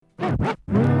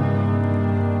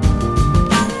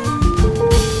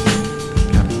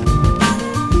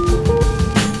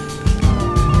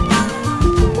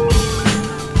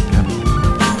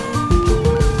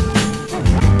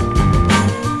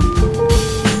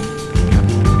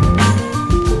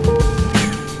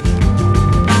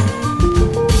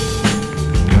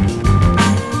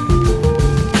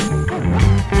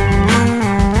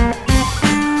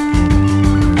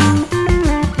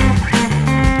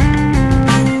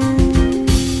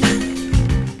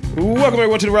Welcome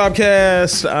everyone to the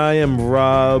Robcast. I am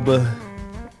Rob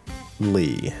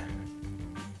Lee,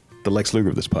 the Lex Luger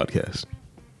of this podcast.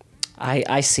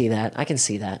 I see that. I can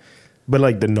see that. But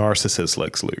like the narcissist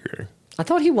Lex Luger. I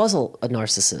thought he was a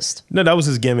narcissist. No, that was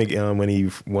his gimmick when he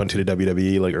went to the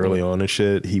WWE like early on and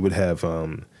shit. He would have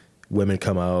women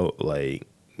come out like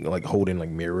holding like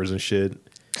mirrors and shit.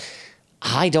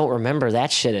 I don't remember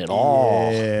that shit at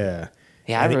all. Yeah.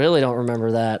 Yeah, I really don't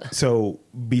remember that. So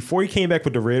before he came back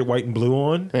with the red, white, and blue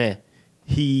on,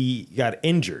 he got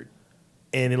injured.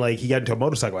 And like he got into a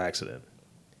motorcycle accident.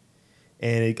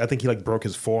 And I think he like broke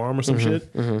his forearm or some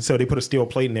shit. Mm-hmm. So they put a steel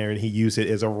plate in there and he used it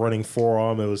as a running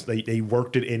forearm. It was they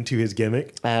worked it into his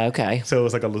gimmick. Okay. So it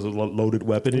was like a loaded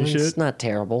weapon and shit. It's not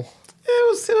terrible.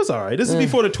 It was all right. This is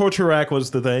before the torture rack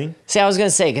was the thing. See, I was going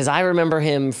to say, because I remember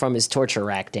him from his torture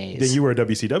rack days. Then you were a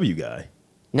WCW guy.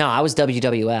 No, I was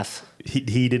WWF.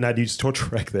 He did not use torture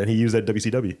rack then. He used that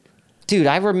WCW. Dude,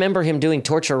 I remember him doing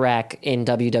torture rack in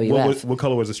WWF. What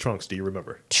color was his trunks? Do you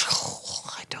remember?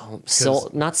 I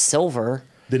don't. Not silver.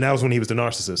 Then that was when he was the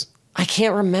narcissist. I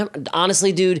can't remember.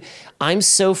 Honestly, dude, I'm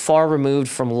so far removed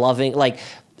from loving, like,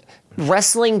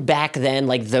 wrestling back then,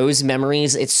 like, those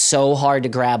memories, it's so hard to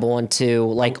grab onto,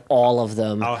 like, all of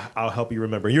them. I'll help you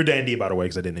remember. You're Dan D, by the way,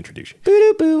 because I didn't introduce you.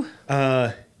 Boo-doo-boo.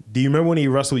 Do you remember when he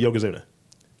wrestled Yokozuna?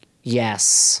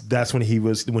 Yes. That's when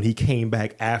he came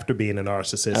back after being a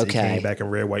narcissist. Okay. He came back in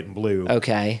red, white, and blue.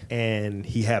 Okay. And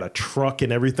he had a truck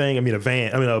and everything.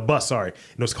 A bus, sorry.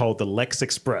 And it was called the Lex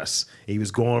Express. He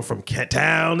was going from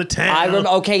town to town.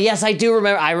 Okay, yes, I do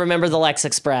remember. I remember the Lex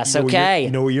Express. Okay. You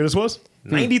know what year this was?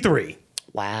 93.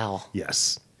 Wow.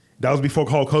 Yes. That was before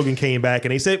Hulk Hogan came back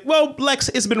and they said, well, Lex,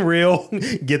 it's been real.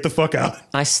 Get the fuck out.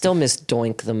 I still miss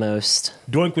Doink the most.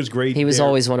 Doink was great. He was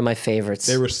always one of my favorites.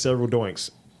 There were several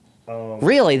Doinks.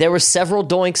 Really? There were several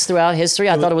Doinks throughout history?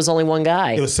 I thought it was only one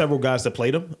guy. There was several guys that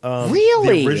played him.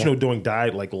 Really? The original Doink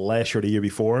died like last year or the year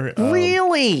before.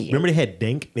 Really? Remember they had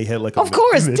Dink? They had like Of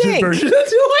course, Dink.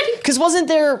 Because wasn't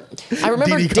there... I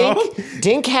remember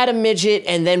Dink had a midget,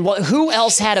 and then who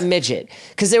else had a midget?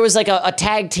 Because there was like a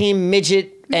tag team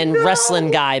midget and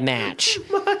wrestling guy match.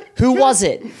 Who was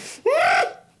it?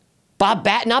 Not Bob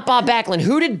Backlund.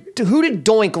 Who did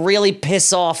Doink really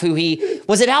piss off?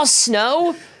 Was it Al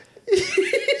Snow?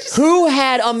 Who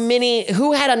had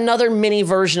another mini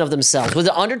version of themselves? Was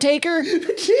it Undertaker?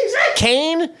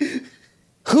 Kane?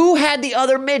 Who had the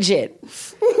other midget?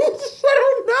 I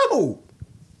don't know.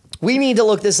 We need to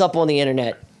look this up on the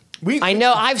internet. I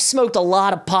know I've smoked a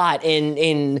lot of pot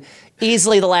in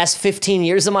easily the last 15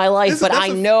 years of my life, but I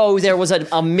know there was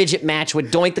a midget match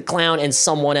with Doink the Clown and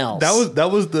someone else.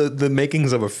 That was the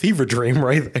makings of a fever dream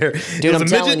right there. Dude, I'm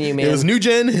telling you, man. It was New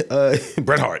Gen,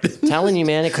 Bret Hart. Telling you,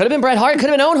 man. It could have been Bret Hart. It could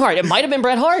have been Owen Hart. It might have been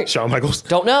Bret Hart. Shawn Michaels.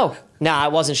 Don't know. Nah,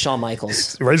 it wasn't Shawn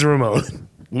Michaels. Razor Ramon.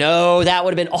 No, that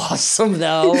would have been awesome,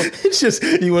 though. It's just,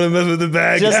 you want to mess with the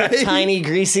bad guy? Just a tiny,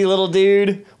 greasy little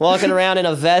dude walking around in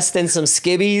a vest and some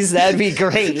skivvies. That'd be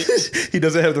great. He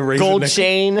doesn't have the razor gold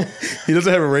chain. He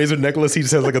doesn't have a razor necklace. He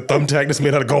just has like a thumbtack that's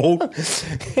made out of gold.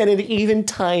 And an even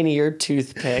tinier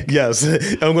toothpick. Yes.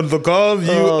 I'm going to carve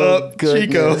you up,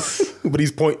 goodness. Chico. But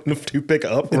he's pointing the toothpick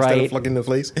up instead of fucking the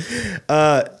face.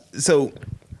 So...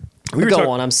 Go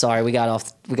on. I'm sorry. We got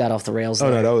off the rails there.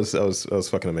 Oh no, that was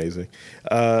fucking amazing.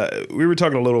 We were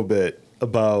talking a little bit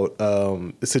about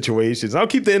situations. I'll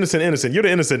keep the innocent. You're the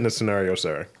innocent in this scenario,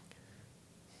 sir.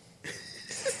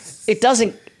 It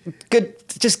doesn't. Good.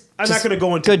 I'm not going to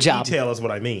go into detail. Detail is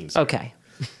what I mean. Okay.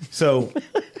 So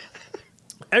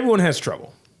everyone has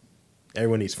trouble.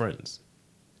 Everyone needs friends.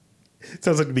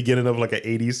 Sounds like the beginning of like an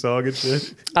 80s song and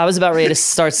shit. I was about ready to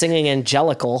start singing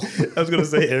Angelical. I was going to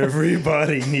say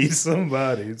everybody needs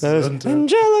somebody.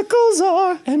 Angelicals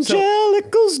are,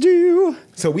 Angelicals do.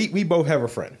 So we both have a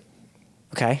friend.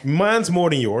 Okay. Mine's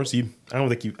more than yours. I don't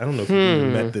know if you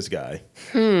even met this guy.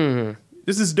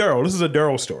 This is Daryl. This is a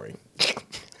Daryl story.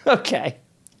 Okay.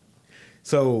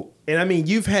 So, and I mean,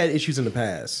 you've had issues in the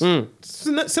past. It's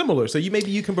not similar, so maybe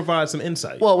you can provide some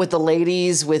insight. Well, with the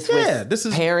ladies, with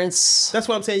parents. That's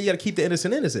why I'm saying you got to keep the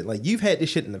innocent. Like, you've had this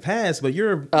shit in the past, but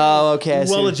you're a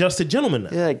well-adjusted gentleman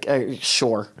now. Yeah,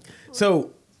 sure.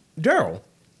 So, Daryl,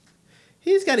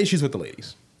 he's got issues with the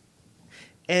ladies.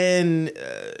 And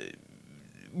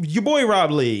your boy Rob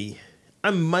Lee,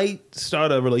 I might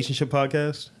start a relationship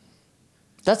podcast.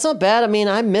 That's not bad. I mean,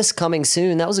 I miss Coming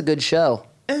Soon. That was a good show.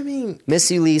 I mean...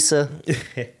 Miss you, Lisa.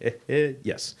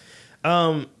 Yes.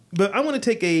 But I want to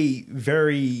take a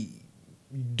very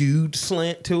dude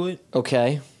slant to it.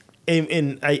 Okay.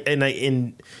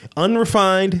 And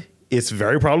unrefined, It's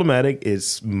very problematic.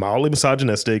 It's mildly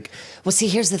misogynistic. Well, see,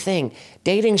 here's the thing.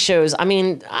 Dating shows, I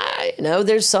mean,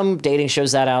 there's some dating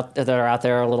shows that are out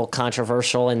there are a little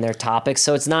controversial in their topics.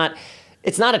 So it's not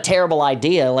a terrible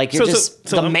idea. Like you're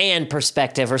the man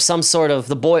perspective or some sort of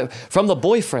from the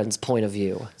boyfriend's point of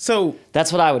view. So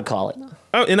that's what I would call it.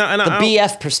 The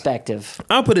BF perspective.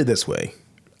 I'll put it this way.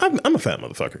 I'm a fat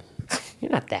motherfucker.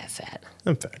 You're not that fat.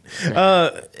 I'm fat.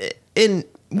 No. And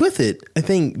with it, I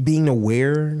think being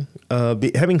aware,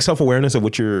 having self-awareness of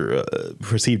what your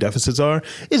perceived deficits are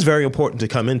is very important to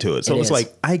come into it. So it's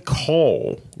like, I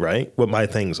call, right, what my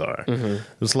things are. Mm-hmm.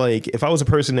 It's like, if I was a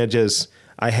person that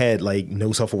I had like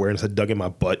no self-awareness, I dug in my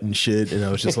butt and shit, and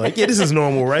I was just like, yeah, this is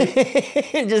normal, right?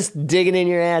 Just digging in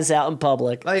your ass out in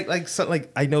public. Like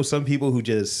I know some people who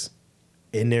just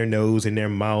in their nose, in their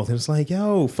mouth, and it's like,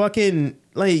 yo, fucking,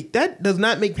 like, that does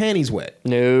not make panties wet.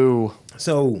 No.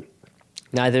 So...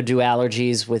 Neither do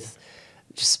allergies with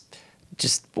just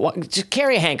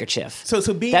carry a handkerchief. So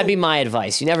that'd be my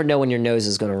advice. You never know when your nose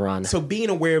is going to run. So being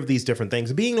aware of these different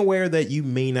things, being aware that you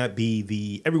may not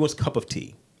be everyone's cup of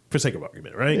tea, for sake of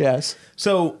argument, right? Yes.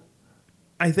 So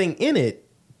I think in it,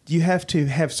 you have to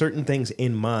have certain things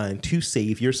in mind to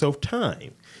save yourself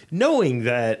time, knowing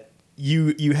that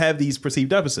you have these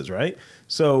perceived deficits, right?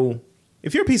 So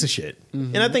if you're a piece of shit,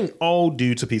 and I think all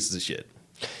dudes are pieces of shit.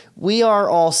 We are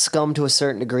all scum to a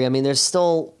certain degree. I mean, there's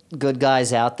still good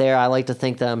guys out there. I like to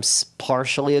think that I'm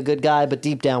partially a good guy, but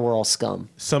deep down, we're all scum.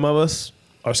 Some of us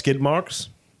are skid marks.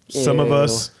 Ew. Some of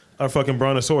us are fucking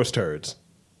brontosaurus turds.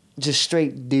 Just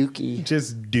straight dookie.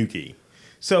 Just dookie.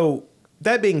 So,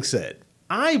 that being said,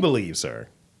 I believe, sir,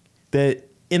 that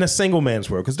in a single man's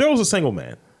world, because Daryl's a single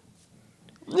man.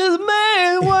 This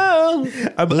man's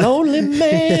world. Lonely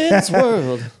man's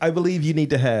world. I believe you need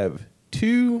to have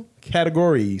 2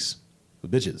 categories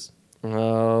of bitches.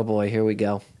 Oh boy, here we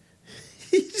go.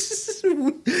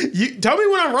 You tell me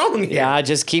when I'm wrong here. Yeah,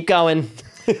 just keep going.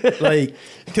 Like,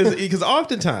 because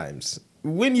oftentimes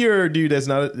when you're a dude that's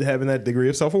not having that degree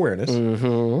of self-awareness,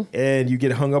 and you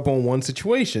get hung up on one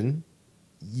situation,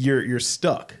 you're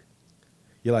stuck.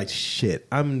 You're like, shit,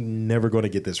 I'm never going to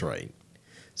get this right.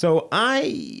 So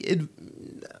I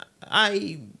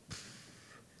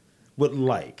would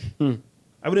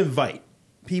I would invite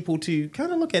people to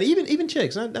kind of look at it, even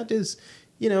chicks, not just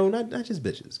not just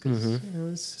bitches, because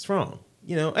it's wrong.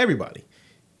 Everybody,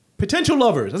 potential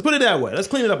lovers. Let's put it that way. Let's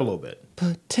clean it up a little bit.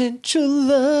 Potential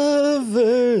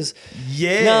lovers.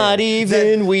 Yeah. Not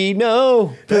even we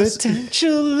know.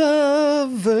 Potential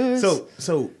lovers.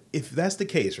 So if that's the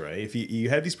case, right? If you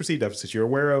have these perceived deficits, you're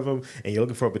aware of them, and you're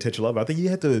looking for a potential lover, I think you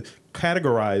have to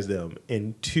categorize them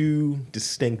in 2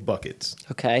 distinct buckets.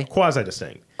 Okay.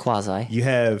 Quasi-distinct. Quasi. You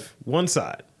have one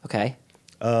side. Okay.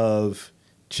 Of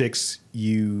chicks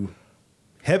you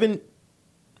haven't,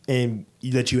 and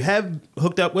that you have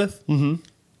hooked up with,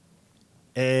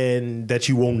 and that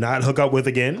you will not hook up with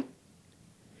again,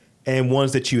 and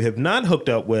ones that you have not hooked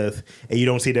up with, and you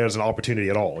don't see there as an opportunity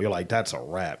at all. You're like, that's a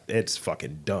wrap. It's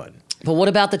fucking done. But what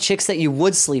about the chicks that you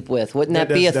would sleep with? Wouldn't that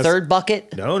be a third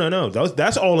bucket? No.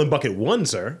 That's all in bucket 1,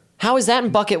 sir. How is that in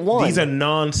bucket 1? These are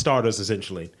non-starters,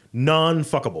 essentially.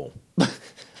 Non-fuckable.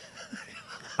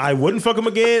 I wouldn't fuck them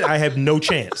again. I have no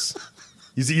chance.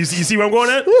 You see where I'm going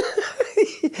at?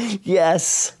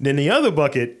 Yes. Then the other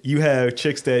bucket, you have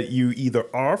chicks that you either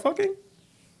are fucking,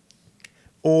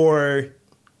 or,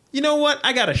 you know what?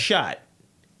 I got a shot.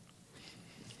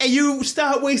 And you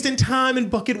start wasting time in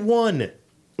bucket 1.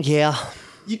 Yeah.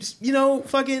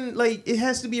 Fucking, like, it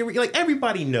has to be, like,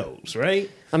 everybody knows,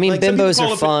 right? I mean, like, bimbos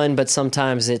are fun, but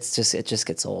sometimes it just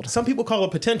gets old. Some people call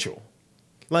it potential.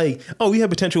 Like, oh, you have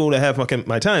potential to have fucking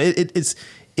my time.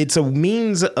 It's a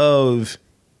means of,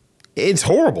 it's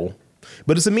horrible,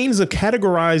 but it's a means of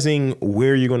categorizing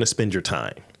where you're going to spend your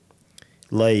time.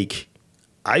 Like,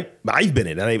 I've been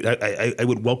in it. I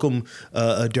would welcome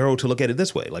Daryl to look at it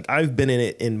this way. Like, I've been in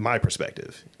it in my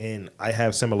perspective, and I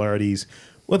have similarities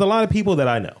with a lot of people that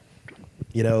I know.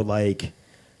 Like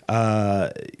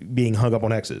being hung up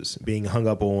on exes, being hung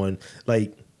up on,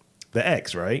 like, the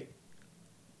ex, right?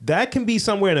 That can be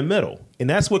somewhere in the middle, and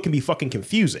that's what can be fucking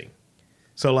confusing.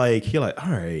 So, like, you're like,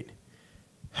 all right,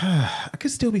 I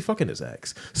could still be fucking this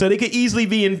ex. So they could easily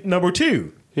be in number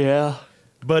 2. Yeah.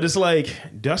 But it's like,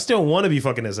 do I still want to be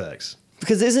fucking this ex?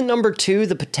 Because isn't number 2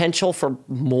 the potential for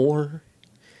more?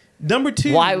 Number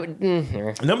 2. Why?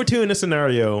 Number 2 in this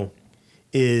scenario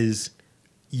is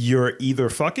you're either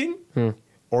fucking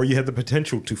or you have the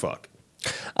potential to fuck.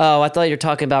 Oh, I thought you were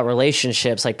talking about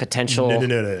relationships, like potential.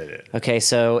 No. Okay,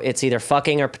 so it's either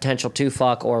fucking or potential to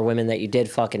fuck, or women that you did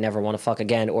fuck and never want to fuck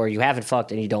again, or you haven't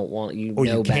fucked and you don't want, or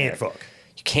you can't fuck.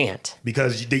 You You can't.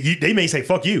 Because they may say,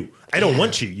 fuck you. I don't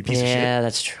want you, you piece of shit. Yeah,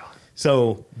 that's true.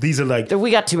 So these are like...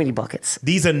 We got too many buckets.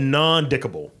 These are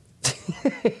non-dickable.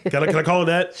 Can I call it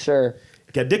that? Sure.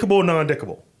 You got dickable,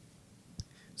 non-dickable.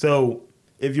 So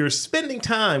if you're spending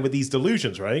time with these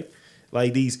delusions, right?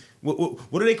 Like these...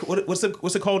 What are they... What's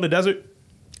it called in the desert?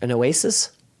 An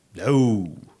oasis?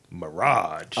 No.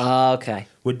 Mirage. Okay.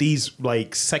 With these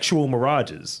like sexual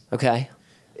mirages. Okay.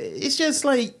 It's just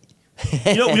like...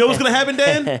 You know what's going to happen,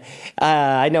 Dan?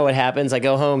 I know what happens. I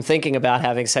go home thinking about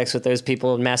having sex with those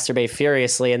people and masturbate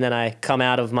furiously, and then I come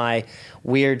out of my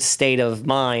weird state of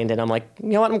mind, and I'm like, you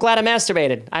know what? I'm glad I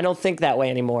masturbated. I don't think that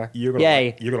way anymore. You're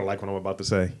gonna like what I'm about to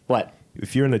say. What?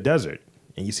 If you're in the desert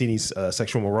and you see these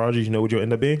sexual mirages, you know what you'll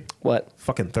end up being? What?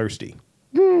 Fucking thirsty.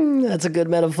 That's a good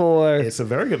metaphor. It's a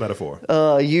very good metaphor.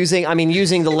 Using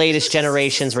the latest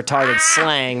generation's retarded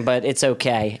slang, but it's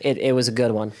okay. It was a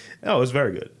good one. Oh, it's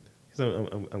very good.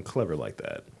 I'm clever like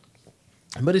that.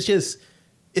 But it's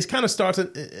kind of starts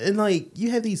and like you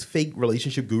have these fake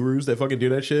relationship gurus that fucking do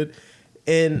that shit.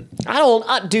 And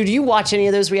dude, do you watch any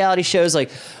of those reality shows like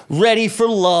Ready for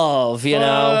Love, you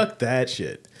know? Fuck that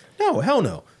shit. No, hell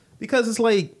no. Because it's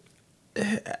like,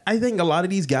 I think a lot of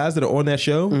these guys that are on that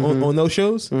show, on those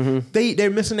shows, they're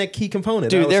missing that key component.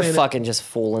 Dude, they're fucking just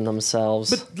fooling themselves.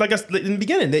 But like in the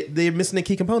beginning, they're missing the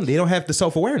key component. They don't have the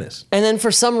self-awareness. And then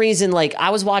for some reason, like I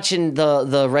was watching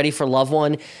the Ready for Love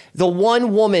one, the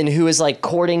one woman who is like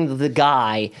courting the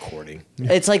guy.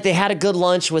 It's like they had a good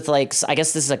lunch with like, I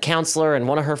guess this is a counselor and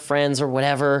one of her friends or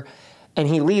whatever. And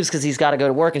he leaves because he's got to go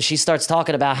to work. And she starts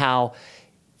talking about how,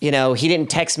 you know, he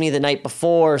didn't text me the night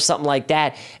before or something like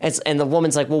that. And the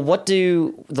woman's like, well,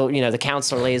 the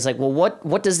counselor lady's like, well,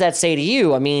 what does that say to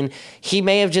you? I mean, he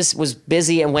may have just was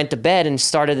busy and went to bed and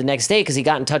started the next day because he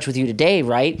got in touch with you today,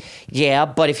 right? Yeah,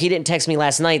 but if he didn't text me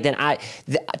last night, then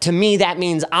to me, that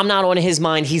means I'm not on his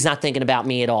mind. He's not thinking about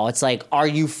me at all. It's like, are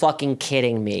you fucking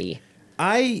kidding me?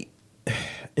 And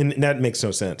that makes no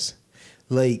sense.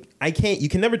 Like, you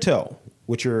can never tell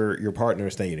what your partner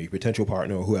is thinking, your potential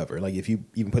partner or whoever. Like if you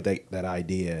even put that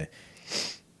idea,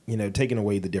 you know, taking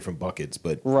away the different buckets,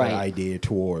 but the idea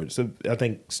towards. So I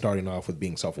think starting off with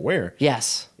being self-aware.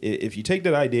 Yes. If you take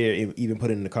that idea and even put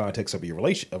it in the context of a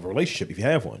relationship, if you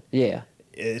have one. Yeah.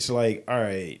 It's like, all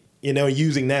right, you know,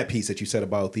 using that piece that you said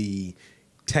about the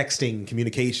texting,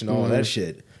 communication, all of that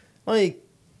shit. Like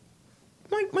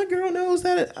my girl knows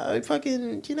that I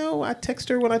fucking, you know, I text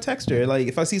her when I text her. Like,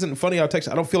 if I see something funny, I'll text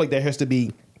her. I don't feel like there has to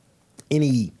be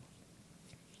any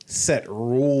set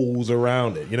rules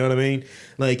around it. You know what I mean?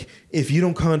 Like, if you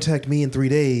don't contact me in 3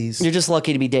 days... You're just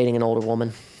lucky to be dating an older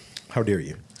woman. How dare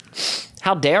you?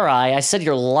 How dare I? I said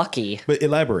you're lucky. But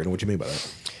elaborate on what you mean by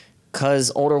that.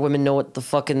 Because older women know what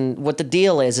the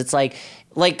deal is. It's like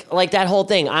that whole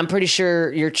thing. I'm pretty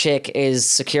sure your chick is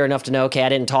secure enough to know, okay, I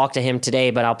didn't talk to him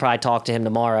today, but I'll probably talk to him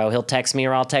tomorrow. He'll text me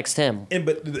or I'll text him.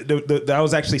 But that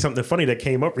was actually something funny that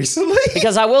came up recently.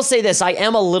 Because I will say this, I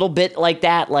am a little bit like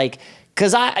that, like...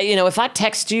 Because if I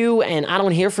text you and I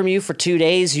don't hear from you for 2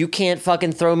 days, you can't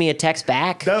fucking throw me a text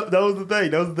back. That was the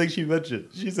thing. That was the thing she mentioned.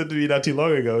 She said to me not too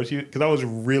long ago, because I was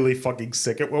really fucking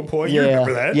sick at one point. You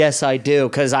remember that? Yes, I do.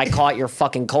 Because I caught your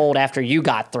fucking cold after you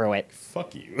got through it.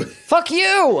 Fuck you. Fuck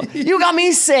you. You got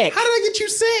me sick. How did I get you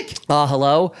sick?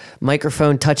 Hello?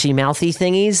 Microphone touchy mouthy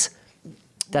thingies?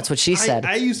 That's what she said.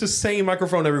 I use the same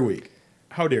microphone every week.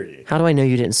 How dare you? How do I know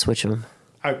you didn't switch them?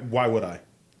 Why would I?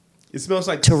 It smells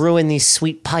like... To ruin these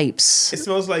sweet pipes. It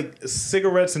smells like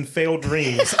cigarettes and failed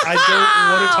dreams. I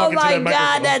don't want to talk into that microphone. Oh my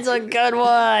God, that's a good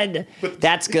one.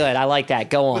 That's good. I like that.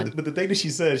 Go on. But the thing that she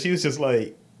said, she was just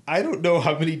like, I don't know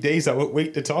how many days I would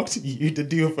wait to talk to you to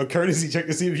do a courtesy check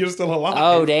to see if you're still alive.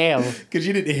 Oh, damn. Because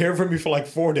you didn't hear from me for like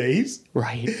 4 days.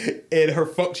 Right. And her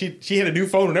phone, she had a new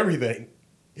phone and everything.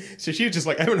 So she was just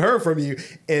like, I haven't heard from you.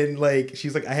 And like,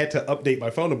 she's like, I had to update my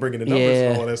phone to bring in the numbers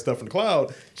and all that stuff in the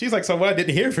cloud. She's like, so when I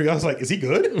didn't hear from you, I was like, is he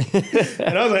good?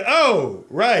 And I was like, oh,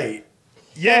 right.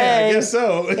 Yeah, hey. I guess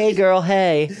so. Hey, girl,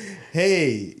 hey.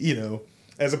 Hey,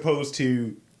 as opposed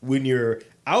to when you're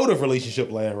out of relationship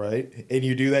land, right? And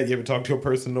you do that, you haven't talked to a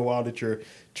person in a while that you're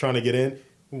trying to get in.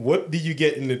 What do you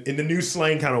get in the new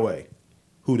slang kind of way?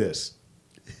 Who this?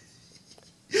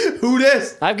 Who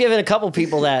this? I've given a couple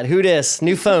people that. Who this?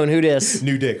 New phone, who this?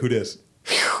 New dick, who this?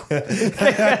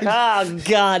 Oh,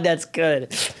 God, that's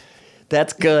good.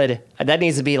 That's good. That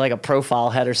needs to be like a profile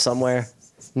header somewhere.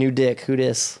 New dick, who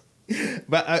this?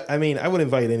 But I mean, I would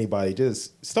invite anybody,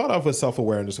 just start off with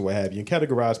self-awareness or what have you, and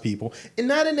categorize people. And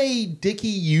not in a dicky,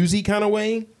 usy kind of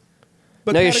way.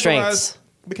 But know your strengths.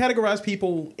 But categorize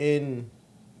people in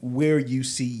where you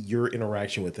see your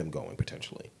interaction with them going,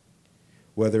 potentially.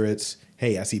 Whether it's,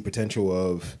 hey, I see potential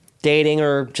of dating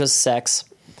or just sex.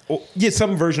 Or, yeah,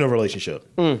 some version of a relationship.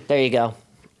 There you go.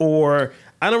 Or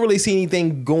I don't really see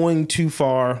anything going too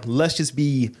far. Let's just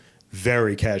be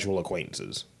very casual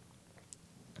acquaintances.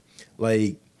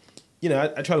 Like, you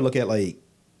know, I try to look at, like,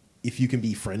 if you can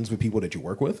be friends with people that you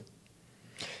work with.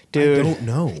 Dude. I don't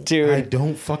know. Dude. I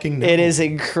don't fucking know. It is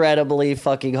incredibly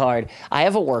fucking hard. I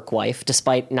have a work wife,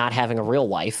 despite not having a real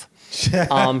wife.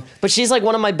 But she's like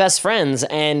one of my best friends,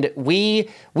 and we've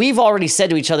already said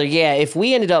to each other, yeah, if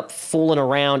we ended up fooling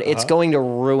around, it's going to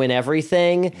ruin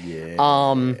everything. Yeah.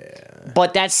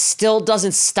 But that still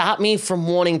doesn't stop me from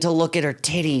wanting to look at her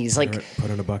titties. Like, put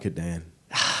her in a bucket, Dan.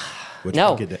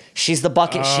 No, she's the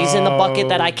bucket. She's in the bucket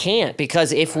that I can't,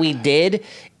 because if we did,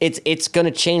 it's going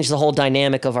to change the whole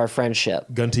dynamic of our friendship.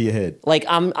 Gun to your head. Like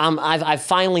I've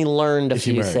finally learned a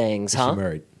few things. Is she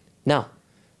married? No,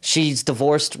 she's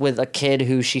divorced with a kid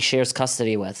who she shares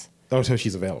custody with. Oh, so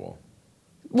she's available.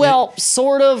 Well,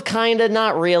 sort of, kind of,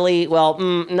 not really. Well,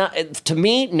 to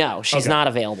me, no, she's not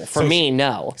available. For me,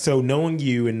 no. So knowing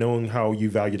you and knowing how you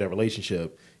value that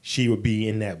relationship, she would be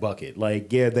in that bucket.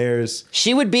 Like, yeah,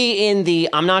 she would be in the,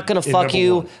 I'm not going to fuck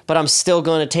you, one. but I'm still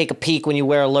going to take a peek when you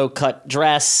wear a low-cut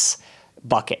dress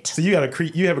bucket. So you have a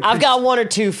creep. I've got one or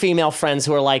two female friends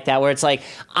who are like that, where it's like,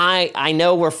 I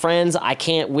know we're friends.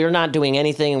 We're not doing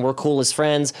anything and we're cool as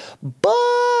friends, but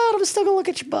I'm still going to look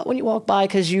at your butt when you walk by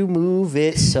because you move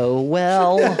it so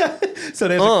well. So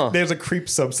there's a creep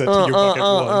subset to your bucket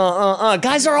one.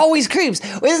 Guys are always creeps.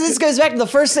 This goes back to the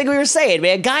first thing we were saying,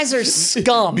 man. Guys are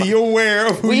scum. Be aware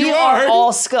of who you We are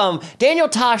all scum. Daniel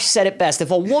Tosh said it best.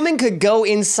 If a woman could go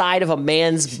inside of a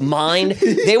man's mind,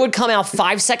 they would come out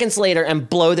 5 seconds later and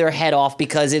blow their head off,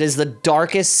 because it is the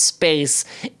darkest space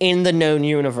in the known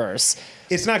universe.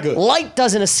 It's not good. Light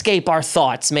doesn't escape our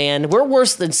thoughts, man. We're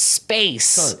worse than space.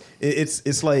 Son,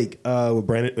 it's like what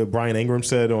Brian Ingram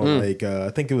said on I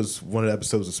think it was one of the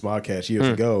episodes of Smodcast years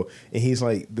ago, and he's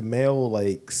like, the male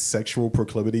like sexual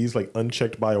proclivities, like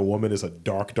unchecked by a woman, is a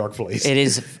dark place. It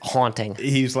is haunting.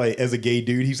 He's like, as a gay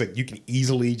dude, he's like, you can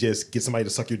easily just get somebody to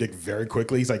suck your dick very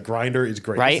quickly. He's like, Grindr is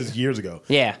great. Right? This is years ago.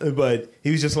 Yeah. But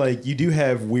he was just like, you do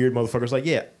have weird motherfuckers like,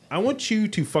 yeah, I want you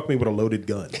to fuck me with a loaded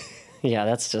gun. Yeah,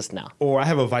 that's just no. Or I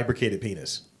have a vibrated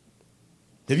penis.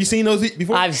 Have you seen those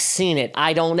before? I've seen it.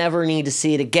 I don't ever need to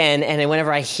see it again. And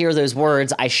whenever I hear those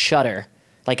words, I shudder.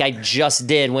 Like I just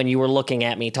did when you were looking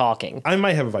at me talking. I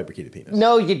might have a vibrated penis.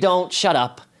 No, you don't. Shut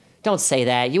up. Don't say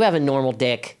that. You have a normal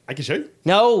dick. I can show you.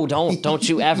 No, don't. Don't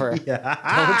you ever.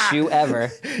 Don't you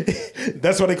ever.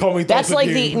 That's what they call me. That's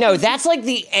like that's like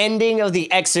the ending of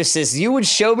The Exorcist. You would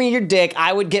show me your dick,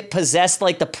 I would get possessed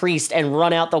like the priest and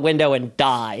run out the window and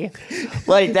die.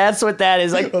 Like that's what that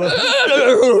is. Like I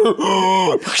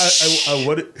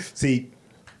would see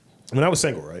when I was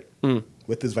single, right?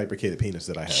 With this vibrated penis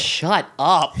that I have. Shut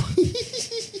up.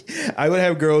 I would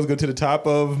have girls go to the top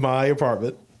of my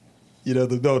apartment. You know,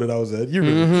 the building I was at. You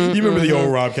remember the old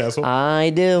Robcast? I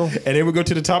do. And they would go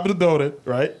to the top of the building,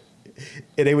 right?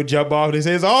 And they would jump off and they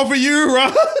say, "It's all for you,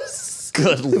 Ross."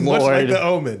 Good Lord. Much like The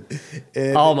Omen.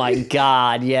 And, oh my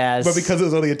God, yes. But because it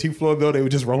was only a 2-floor building, they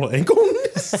would just roll an ankle.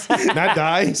 Not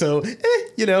die. So,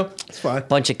 you know, it's fine.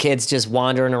 Bunch of kids just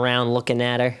wandering around looking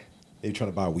at her. They were trying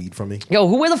to buy weed from me. Yo,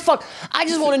 who the fuck? I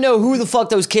just want to know who the fuck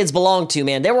those kids belong to,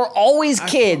 man. There were always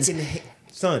kids.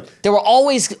 Son. There were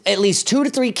always at least 2 to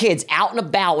 3 kids out and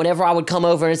about whenever I would come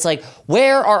over, and it's like,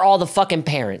 where are all the fucking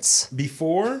parents?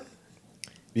 Before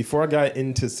I got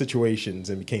into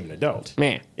situations and became an adult,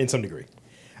 man, in some degree,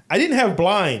 I didn't have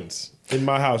blinds in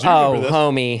my house. You remember this?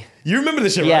 Homie. You remember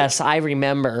this shit, right? Yes, I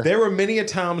remember. There were many a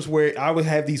times where I would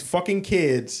have these fucking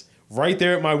kids right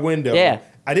there at my window. Yeah.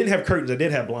 I didn't have curtains. I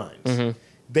did have blinds.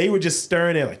 They were just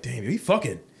staring at like, damn, he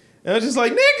fucking. And I was just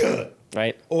like, nigga.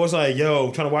 Right. Or it's like,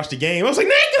 yo, trying to watch the game. I was like,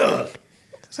 nigga.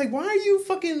 It's like, why are you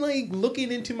fucking like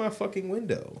looking into my fucking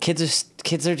window? Kids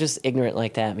are just ignorant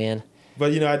like that, man.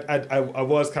 But you know, I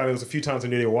was kind of, there was a few times I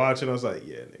knew they were watching. I was like,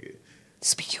 yeah, nigga.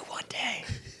 Speak you one day,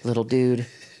 little dude.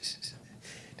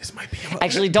 This might be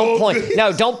actually don't point.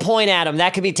 No, don't point at him.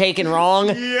 That could be taken wrong.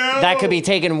 That could be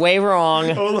taken way wrong.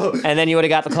 And then you would have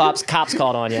got the cops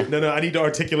called on you. No, I need to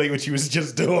articulate what you was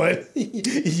just doing.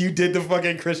 You did the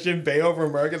fucking Christian Bale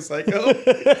from American Psycho.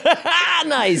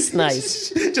 Nice.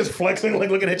 Just flexing,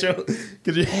 like looking at you.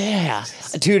 Yeah,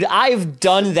 dude, I've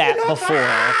done that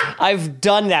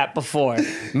before.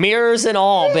 Mirrors and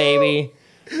all, baby.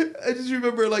 I just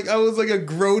remember, like, I was like a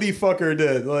grody fucker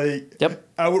then. Like, yep.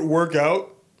 I would work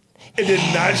out and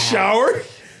then not shower.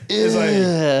 It's like,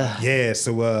 yeah,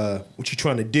 so what you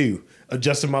trying to do?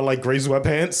 Adjusting my, like, gray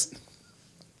sweatpants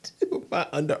with my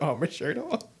Under Armour shirt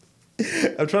on.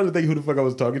 I'm trying to think who the fuck I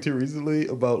was talking to recently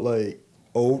about like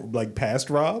old, like past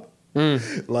Rob.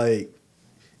 Like,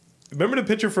 remember the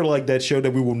picture for like that show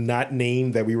that we will not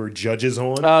name that we were judges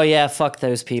on? Oh yeah, fuck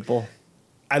those people.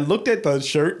 I looked at the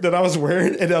shirt that I was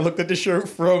wearing, and I looked at the shirt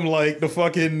from like the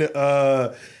fucking.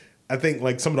 I think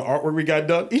like some of the artwork we got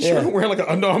done. Each shirt wearing like an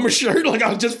Under Armour shirt. Like I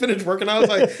was just finished working. I was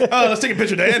like, oh, let's take a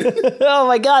picture, Dan. Oh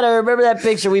my God, I remember that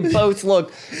picture. We both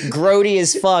look grody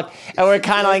as fuck. And we're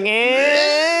kind of like,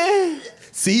 eh.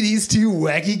 See these two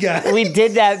wacky guys. We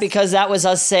did that because that was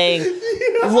us saying,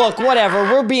 look, whatever.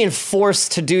 We're being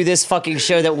forced to do this fucking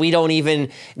show that we don't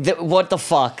even, what the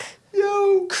fuck?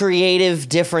 Yo. Creative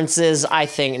differences? I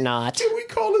think not. Can we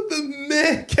call it the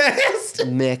Mehcast?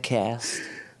 Mehcast.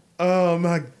 Oh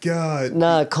my God.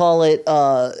 Nah, call it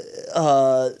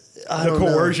the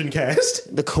Coercion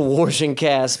Cast. The Coercion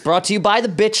Cast. Brought to you by the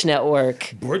Bitch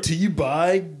Network. Brought to you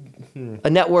by a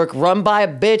network run by a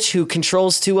bitch who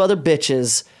controls two other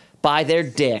bitches by their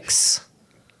dicks.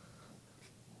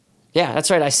 Yeah,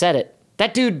 that's right, I said it.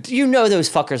 That dude, you know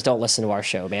those fuckers don't listen to our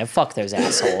show, man. Fuck those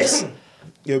assholes.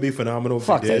 It would be phenomenal if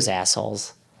Fuck you did. those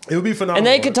assholes. It would be phenomenal. And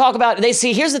they could talk about,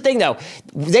 here's the thing though.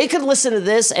 They could listen to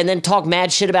this and then talk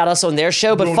mad shit about us on their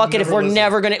show, but fuck it if we're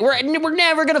never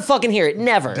gonna fucking hear it.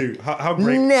 Never. Dude, how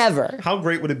great. Never. How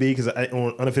great would it be? Because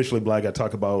on Unofficially Black, I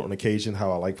talk about on occasion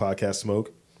how I like podcast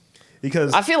smoke.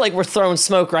 Because I feel like we're throwing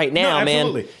smoke right now,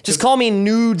 man. Just call me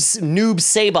Noob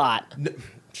Sabot.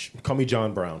 Call me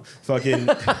John Brown. Fucking.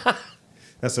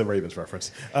 That's a Ravens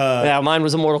reference. Yeah, mine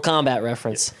was a Mortal Kombat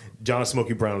reference. John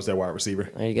Smokey Brown is their wide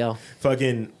receiver. There you go.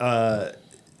 Fucking.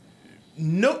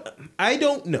 No, I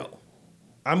don't know.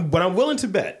 But I'm willing to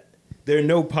bet there are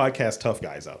no podcast tough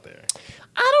guys out there.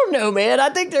 I don't know, man. I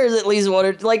think there's at least one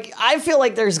or like I feel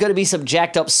like there's going to be some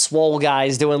jacked up swole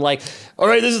guys doing like, all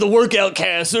right, this is the workout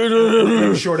cast.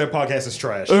 I'm sure that podcast is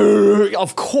trash.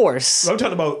 Of course. I'm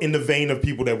talking about in the vein of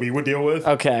people that we would deal with.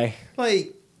 Okay.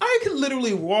 Like, I could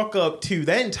literally walk up to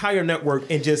that entire network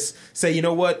and just say, you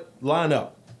know what, line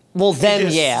up. Well, them,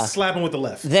 yeah. Slap them with the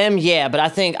left. Them, yeah. But I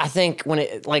think when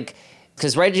it like.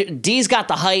 Because D's got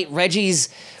the height. Reggie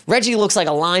looks like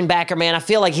a linebacker, man. I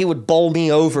feel like he would bowl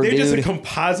me over, They're dude. just a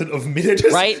composite of me. They're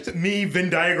just right? me Venn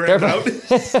diagrammed out.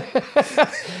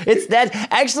 It's that.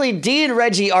 Actually, D and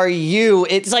Reggie are you.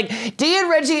 It's like D and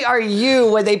Reggie are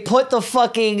you when they put the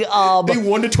fucking... They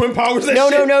won the Twin Powers.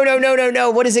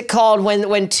 No. What is it called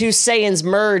when two Saiyans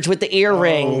merge with the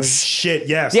earrings? Oh, shit,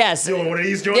 yes. Yes. Doing one of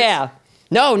these joints? Yeah.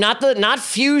 No, not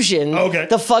fusion. Oh, okay.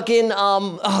 The fucking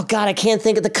oh god, I can't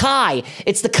think of the Kai.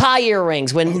 It's the Kai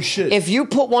earrings. When if you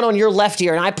put one on your left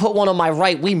ear and I put one on my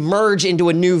right, we merge into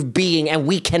a new being and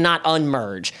we cannot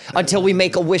unmerge until we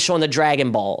make a wish on the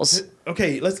Dragon Balls.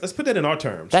 Okay, let's put that in our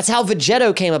terms. That's how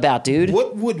Vegetto came about, dude.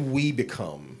 What would we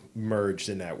become merged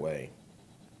in that way?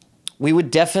 We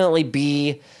would definitely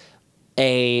be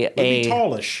We'd be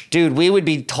tallish. Dude, we would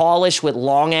be tallish with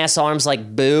long ass arms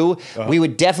like Boo. Uh-huh. We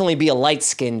would definitely be a light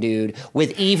skinned dude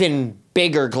with even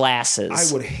bigger glasses.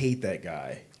 I would hate that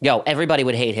guy. Yo, everybody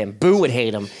would hate him. Boo would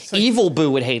hate him. Like, evil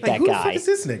Boo would hate that who guy. Who the fuck is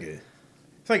this nigga?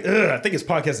 It's like, I think his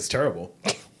podcast is terrible.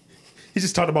 He's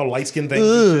just talking about light skin things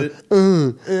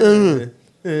and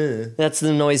shit. That's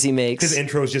the noise he makes. His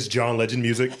intro is just John Legend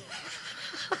music.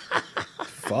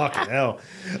 Fucking hell.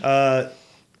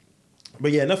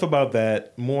 But yeah, enough about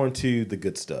that. More into the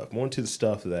good stuff. More into the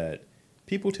stuff that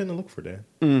people tend to look for, Dan.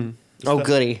 Oh,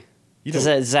 goody. You know,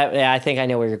 yeah, I think I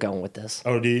know where you're going with this.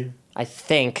 Oh, do you? I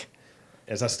think.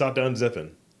 As I start to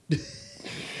unzipping.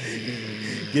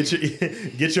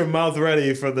 Get your mouth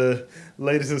ready for the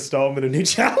latest installment of New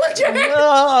Challenger.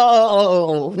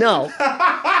 No.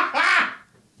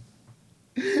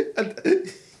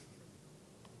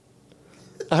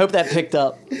 I hope that picked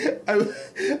up.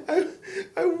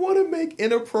 I want to make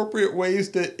inappropriate ways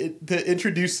to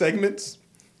introduce segments.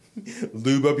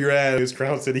 Lube up your ass,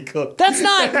 Crown City Cook. That's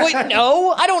not. Wait,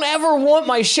 no, I don't ever want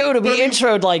my show to be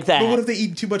introed like that. But what if they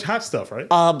eat too much hot stuff, right?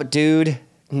 Dude,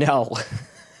 no.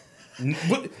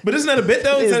 But isn't that a bit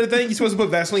though? Is that a thing? You're supposed to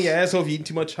put Vaseline in your asshole if you eat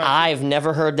too much hot stuff? I've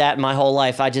never heard that in my whole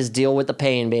life. I just deal with the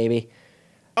pain, baby.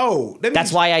 Oh,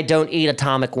 that's why I don't eat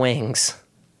atomic wings.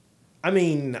 I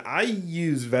mean, I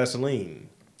use Vaseline.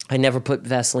 I never put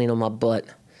Vaseline on my butt.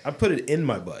 I put it in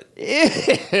my butt.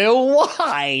 Ew,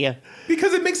 why?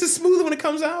 Because it makes it smoother when it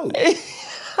comes out.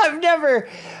 I've never...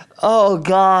 Oh,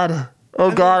 God.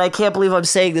 Oh, God, I can't believe I'm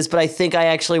saying this, but I think I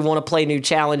actually want to play New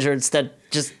Challenger instead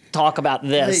just talk about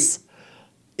this. Like,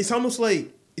 it's almost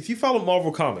like, if you follow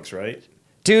Marvel Comics, right?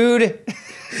 Dude.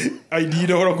 Do you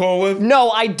know what I'm going with? No,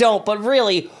 I don't, but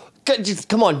really...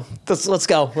 Come on, let's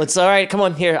go. All right, come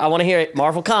on here. I want to hear it.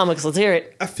 Marvel Comics, let's hear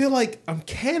it. I feel like I'm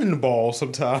Cannonball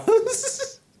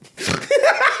sometimes.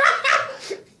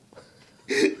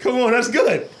 Come on, that's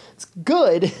good. It's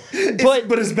good,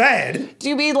 but it's bad. Do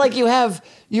you mean like you have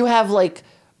like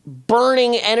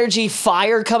burning energy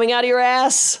fire coming out of your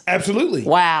ass? Absolutely.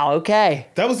 Wow. Okay.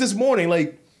 That was this morning.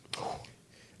 Like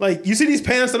you see these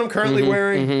pants that I'm currently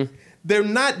wearing. Mm-hmm. They're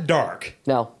not dark.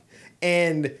 No.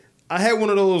 And I had one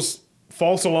of those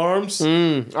false alarms.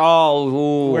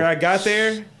 Oh. Where I got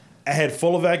there, I had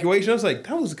full evacuation. I was like,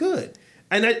 that was good.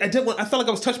 And I felt like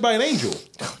I was touched by an angel.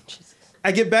 Oh, Jesus.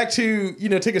 I get back to,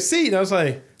 take a seat, and I was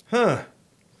like, I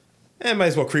might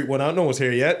as well creep one out. No one's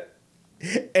here yet.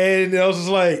 And I was just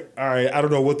like, all right, I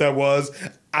don't know what that was.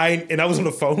 I was on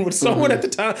the phone with someone at the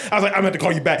time. I was like, I'm going to have to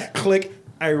call you back. Click.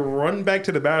 I run back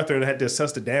to the bathroom and I had to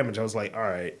assess the damage. I was like, all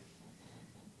right,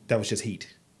 that was just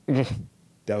heat.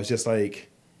 That was just like,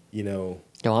 No,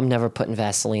 I'm never putting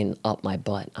Vaseline up my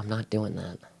butt. I'm not doing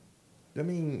that. I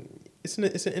mean, it's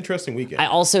an interesting weekend. I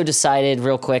also decided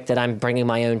real quick that I'm bringing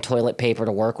my own toilet paper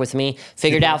to work with me.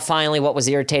 Figured out finally what was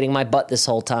irritating my butt this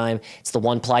whole time. It's the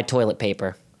one-ply toilet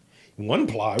paper. One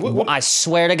ply? What? I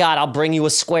swear to God, I'll bring you a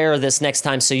square of this next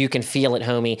time so you can feel it,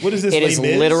 homie. What is this? It is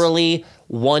literally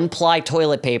one-ply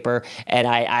toilet paper, and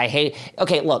I hate.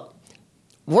 Okay, look,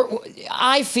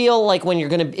 I feel like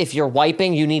if you're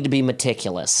wiping, you need to be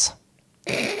meticulous.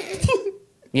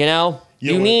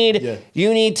 You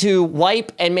need to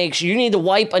wipe and make sure you need to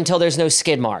wipe until there's no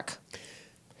skid mark.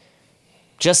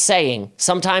 Just saying.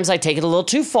 Sometimes I take it a little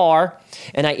too far,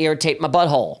 and I irritate my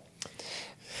butthole.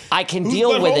 I can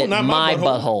deal with it. Not my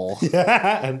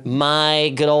butthole. My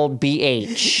good old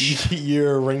BH.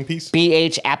 Your ring piece?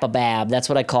 BH Appabab. That's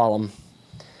what I call them.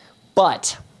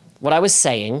 But what I was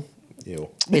saying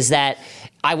is that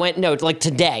I went,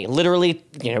 today, literally,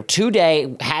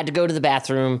 today, had to go to the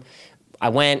bathroom. I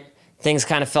went. Things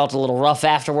kind of felt a little rough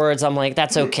afterwards. I'm like,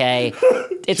 that's okay.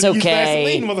 It's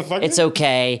okay. Vaseline, it's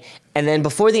okay. And then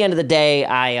before the end of the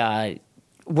day,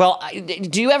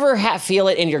 do you ever feel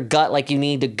it in your gut like you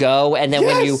need to go, and then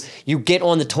when you get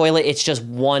on the toilet, it's just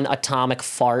one atomic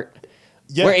fart?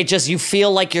 Yeah. Where you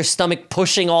feel like your stomach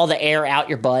pushing all the air out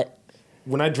your butt?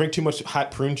 When I drink too much hot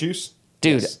prune juice?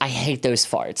 Dude, yes. I hate those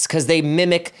farts because they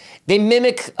mimic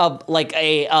a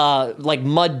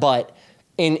mud butt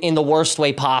in the worst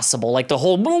way possible. Like the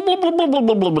whole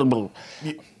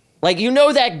like,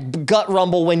 that gut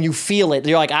rumble when you feel it.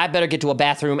 You're like, I better get to a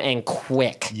bathroom and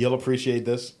quick. You'll appreciate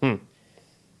this.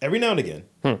 Every now and again,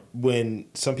 when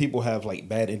some people have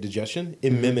bad indigestion,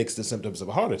 it mimics the symptoms of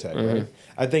a heart attack, right?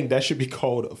 I think that should be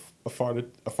called a fart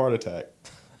attack.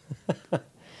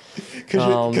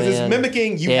 Because it's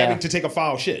mimicking you having to take a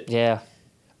foul shit. Yeah.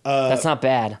 That's not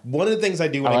bad. One of the things I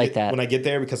do when I get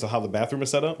there, because of how the bathroom is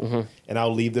set up, and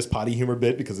I'll leave this potty humor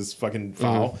bit because it's fucking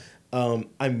foul,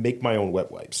 I make my own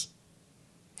wet wipes.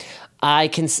 I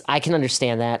can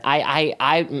understand that.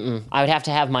 I would have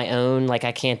to have my own.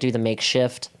 I can't do the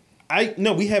makeshift.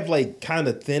 We have kind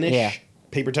of thinnish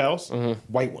paper towels,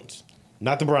 white ones,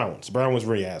 not the brown ones. Brown ones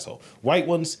really asshole. White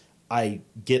ones, I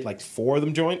get 4 of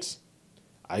them joints.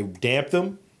 I damp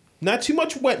them. Not too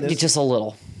much wetness. Just a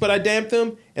little. But I damp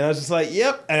them, and I was just like,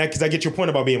 yep. And because I get your point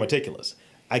about being meticulous.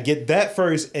 I get that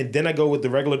first, and then I go with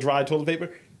the regular dry toilet paper.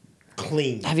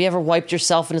 Clean. Have you ever wiped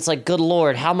yourself and it's like, good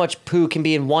Lord, how much poo can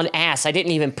be in one ass? I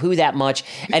didn't even poo that much.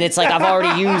 And it's like, I've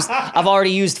already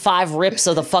used 5 rips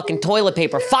of the fucking toilet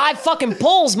paper. 5 fucking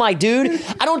pulls, my dude.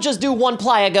 I don't just do one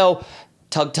ply. I go,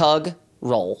 tug, tug,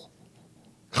 roll.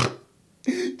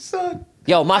 Son.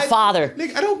 Yo, my father.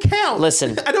 Nick, I don't count.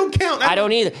 Listen. I don't count. I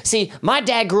don't either. See, my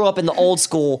dad grew up in the old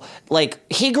school.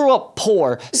 He grew up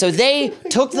poor. So they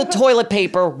took the toilet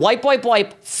paper, wipe, wipe,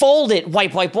 wipe, fold it,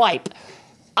 wipe, wipe, wipe.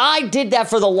 I did that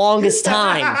for the longest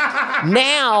time.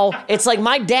 Now, it's like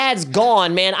my dad's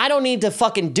gone, man. I don't need to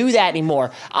fucking do that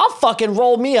anymore. I'll fucking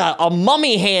roll me a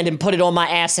mummy hand and put it on my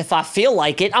ass if I feel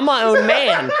like it. I'm my own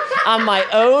man. I'm my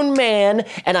own man,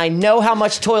 and I know how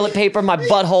much toilet paper my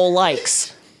butthole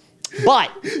likes.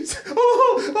 But Brendan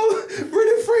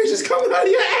Fraser's coming out of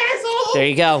your asshole. There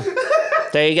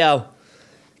you go.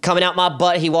 Coming out my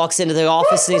butt, he walks into the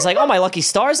office and he's like, "Oh, my lucky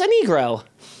stars, a Negro."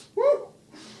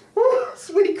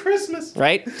 Sweet Christmas.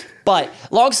 Right? But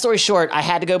long story short, I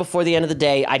had to go before the end of the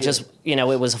day. I just,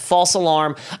 it was a false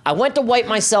alarm. I went to wipe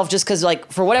myself just because,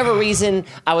 for whatever reason,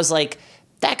 I was like,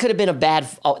 that could have been a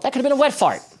wet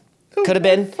fart. Could have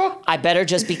been. I better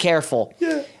just be careful.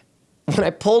 Yeah. when I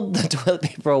pulled the toilet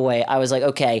paper away, I was like,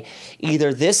 okay,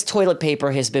 either this toilet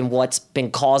paper has been what's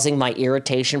been causing my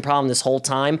irritation problem this whole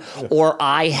time, or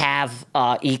I have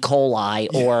E. coli,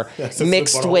 or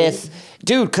mixed with,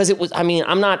 dude. Because it was. I mean,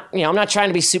 I'm not trying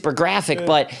to be super graphic,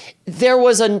 but there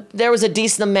was a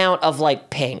decent amount of like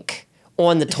pink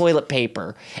on the toilet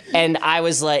paper, and I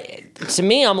was like, to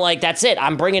me, I'm like, that's it.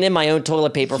 I'm bringing in my own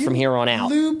toilet paper from here on out.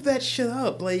 Lube that shit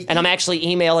up, like. And I'm actually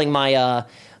emailing my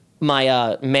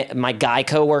my guy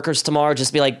coworkers tomorrow.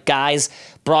 Just be like, guys,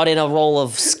 brought in a roll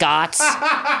of Scott's.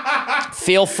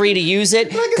 Feel free to use it,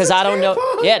 because I don't know.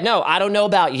 Yeah, no, I don't know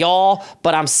about y'all,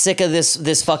 but I'm sick of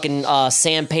this fucking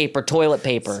sandpaper toilet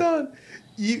paper. Son,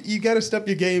 you got to step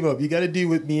your game up. You got to do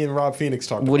what me and Rob Phoenix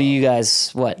talked about. What do you guys?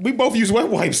 What? We both use wet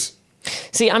wipes.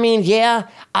 See, I mean, yeah,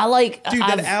 I like. Dude,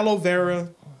 that aloe vera.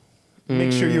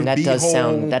 Make sure your that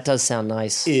does sound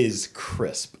nice. Is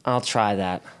crisp. I'll try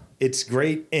that. It's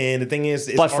great, and the thing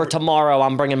is, but for tomorrow,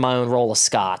 I'm bringing my own roll of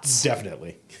Scott's.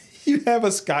 Definitely, you have a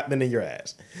Scottman in your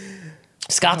ass.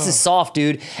 Scott's is soft,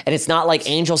 dude, and it's not like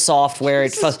Angel Soft where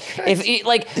it's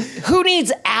like who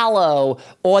needs aloe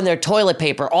on their toilet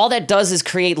paper? All that does is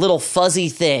create little fuzzy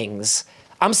things.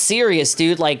 I'm serious,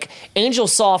 dude. Like, Angel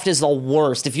Soft is the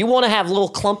worst. If you want to have little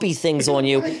clumpy things on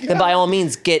you, then by all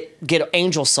means get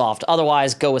Angel Soft.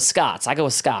 Otherwise, go with Scott's. I go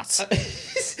with Scott's.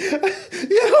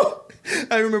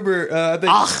 I remember. I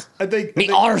think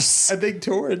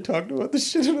Torin talked about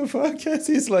this shit on the podcast.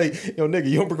 He's like, "Yo, nigga,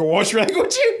 you don't bring a wash rag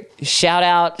with you?" Shout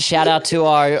out to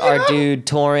our dude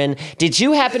Torin. Did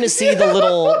you happen to see the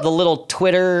little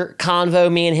Twitter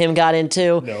convo me and him got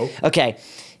into? No. Okay.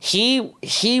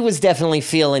 He was definitely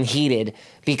feeling heated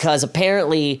because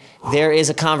apparently there is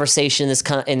a conversation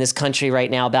in this country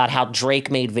right now about how Drake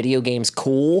made video games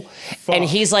cool. Fuck. And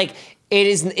he's like,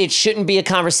 it shouldn't be a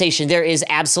conversation. There is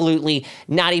absolutely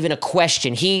not even a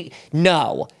question. He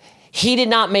did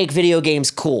not make video games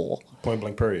cool. Point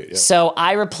blank period. Yeah. So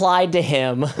I replied to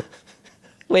him.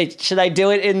 Wait, should I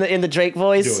do it in the Drake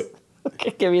voice? Do it.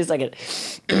 Okay, give me a second.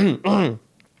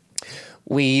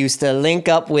 We used to link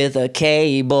up with a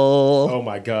cable. Oh,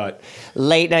 my God.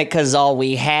 Late night because all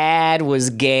we had was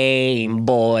Game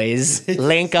Boys.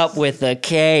 Link up with a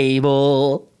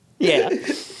cable. Yeah.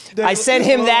 I sent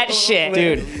him that shit.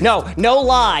 Dude, no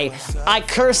lie. I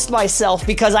cursed myself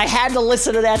because I had to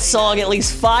listen to that song at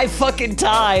least 5 fucking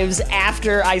times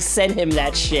after I sent him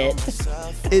that shit.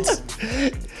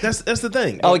 That's the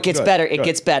thing. Oh, it gets better. It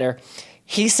gets better.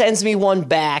 He sends me one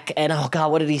back, and oh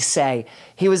God, what did he say?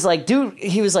 He was like, do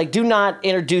not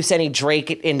introduce any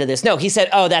Drake into this. No, he said,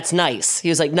 oh, that's nice. He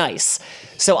was like, nice.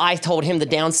 So I told him the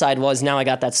downside was now I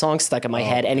got that song stuck in my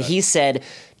head, and he said,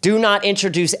 do not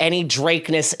introduce any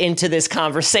Drakeness into this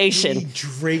conversation.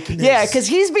 Drakeness. Yeah, because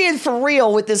he's being for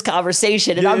real with this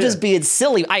conversation, and I'm just being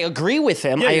silly. I agree with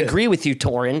him. I agree with you,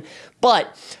 Torin,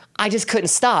 but I just couldn't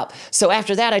stop. So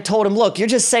after that, I told him, look, you're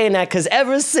just saying that because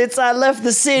ever since I left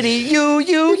the city, you.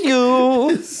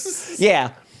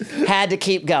 Yeah, had to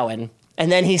keep going.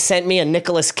 And then he sent me a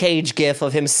Nicolas Cage gif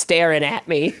of him staring at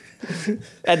me.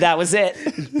 And that was it.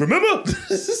 Remember?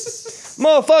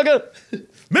 Motherfucker.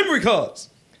 Memory cards.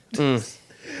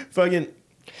 Fucking.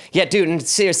 Yeah, dude, and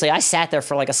seriously, I sat there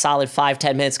for like a solid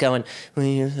 5-10 minutes going,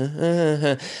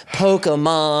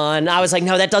 Pokemon. I was like,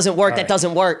 no, that doesn't work. That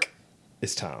doesn't work.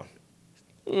 It's time.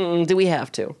 Do we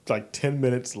have to? It's like 10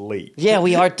 minutes late. Yeah,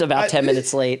 we are about 10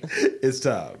 minutes late. It's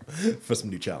time for some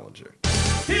new challenger.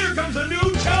 Here comes a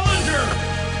new challenger!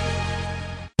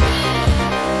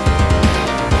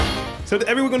 So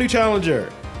every week on New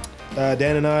Challenger,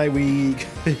 Dan and I, we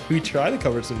try to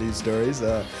cover some news stories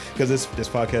because this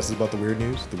podcast is about the weird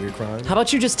news, the weird crime. How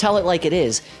about you just tell it like it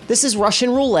is? This is Russian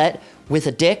roulette with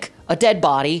a dick, a dead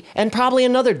body, and probably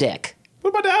another dick.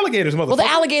 What about the alligators, motherfucker? Well, the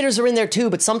alligators are in there too,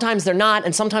 but sometimes they're not,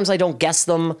 and sometimes I don't guess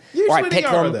them or I pick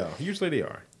them. Though. Usually they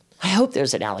are. I hope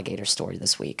there's an alligator story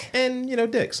this week. And,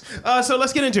 dicks. So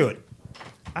let's get into it.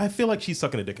 I feel like she's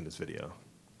sucking a dick in this video.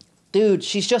 Dude,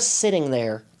 she's just sitting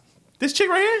there. This chick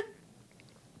right here?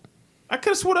 I could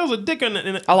have swore that was a dick in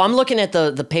it. Oh, I'm looking at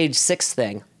the page 6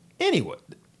 thing. Anyway.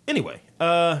 A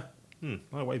lot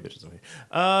of white bitches on here.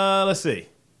 Let's see.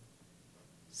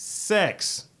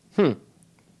 Sex.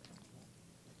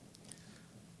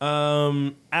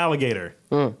 Alligator.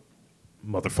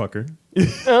 Motherfucker.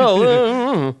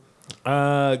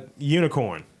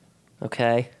 Unicorn.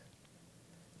 Okay.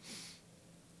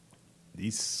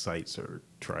 These sites are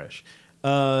trash.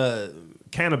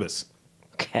 Cannabis.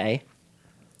 Okay.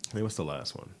 Hey, what's the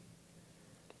last one?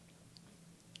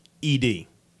 ED.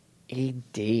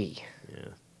 ED. Yeah.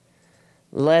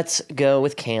 Let's go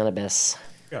with cannabis.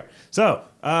 Yeah. So,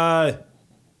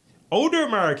 older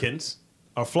Americans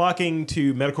are flocking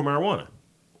to medical marijuana.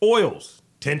 Oils,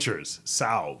 tinctures,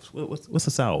 salves. What's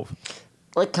a salve?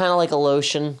 Like kind of like a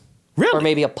lotion. Really? Or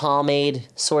maybe a pomade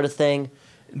sort of thing.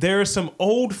 There are some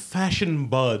old-fashioned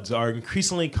buds are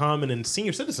increasingly common in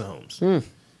senior citizen homes.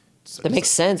 That makes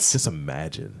sense. Just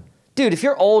imagine. Dude, if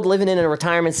you're old, living in a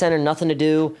retirement center, nothing to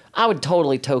do, I would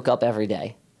totally toke up every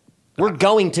day. We're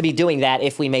going to be doing that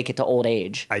if we make it to old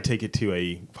age. I take it to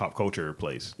a pop culture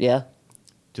place. Yeah?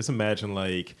 Just imagine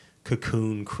like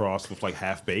Cocoon crossed with like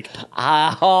Half Baked.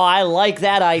 I like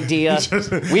that idea.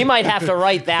 We might have to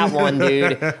write that one,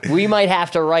 dude. We might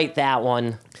have to write that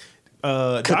one.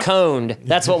 Cocooned.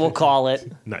 That's what we'll call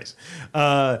it. Nice.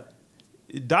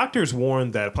 Doctors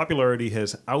warn that popularity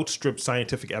has outstripped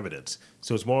scientific evidence,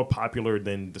 so it's more popular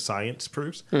than the science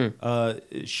proves.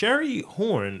 Sherry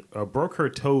Horn broke her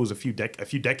toes a few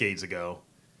decades ago,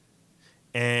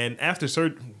 and after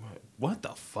surgery, what the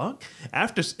fuck?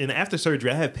 After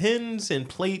surgery, I have pins and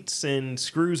plates and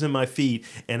screws in my feet,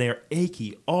 and they're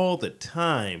achy all the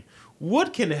time.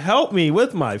 What can help me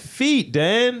with my feet,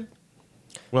 Dan?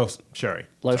 Well, Sherry.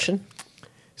 Lotion? Sorry.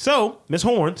 So, Miss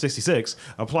Horn, 66,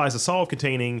 applies a salve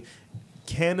containing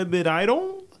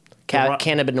cannabidiol?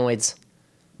 Cannabinoids.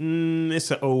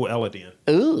 It's an O-L at the end.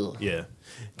 Ooh. Yeah.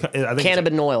 I think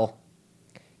Cannabinoil.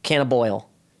 Cannaboil.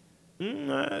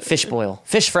 Fish boil.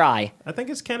 Fish fry. I think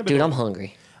it's cannabis. Dude, I'm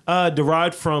hungry.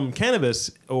 Derived from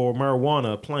cannabis or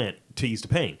marijuana plant to ease the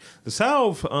pain. The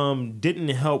salve didn't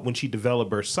help when she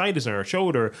developed bursitis in her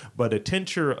shoulder, but a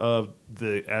tincture of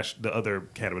the other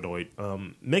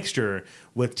cannabinoid mixture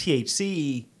with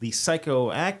THC, the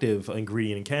psychoactive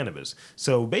ingredient in cannabis.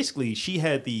 So basically, she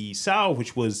had the salve,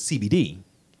 which was CBD,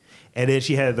 and then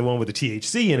she had the one with the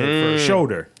THC in it for her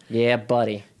shoulder. Yeah,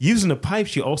 buddy. Using the pipe,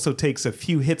 she also takes a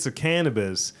few hits of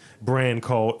cannabis brand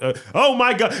called, oh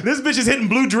my God, this bitch is hitting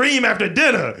Blue Dream after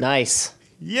dinner. Nice.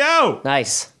 Yo.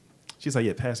 Nice. She's like,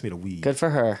 yeah, pass me the weed. Good for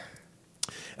her.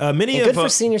 Good for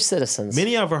senior citizens.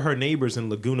 Many of her neighbors in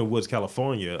Laguna Woods,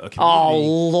 California, a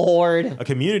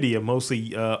community of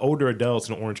mostly older adults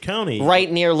in Orange County.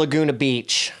 Right near Laguna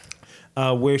Beach.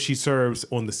 Where she serves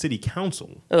on the city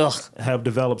council, have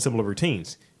developed similar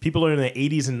routines. People in their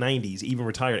 80s and 90s, even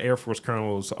retired Air Force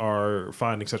colonels, are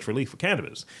finding such relief with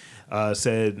cannabis,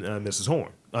 said Miss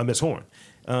Horn.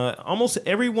 Almost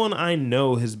everyone I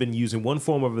know has been using one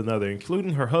form or another,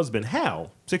 including her husband,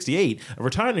 Hal, 68, a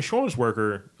retired insurance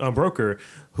broker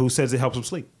who says it helps him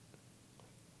sleep.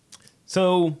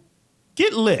 So,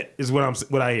 get lit is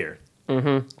what I hear.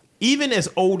 Mm-hmm. Even as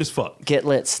old as fuck. Get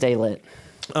lit, stay lit.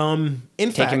 Take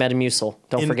your Metamucil.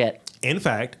 Don't forget. In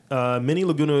fact, many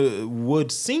Laguna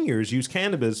Woods seniors use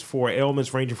cannabis for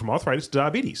ailments ranging from arthritis to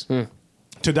diabetes, to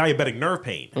diabetic nerve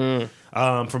pain,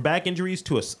 from back injuries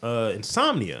to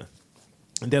insomnia.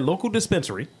 And their local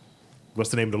dispensary, what's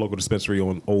the name of the local dispensary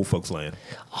on old folks' land?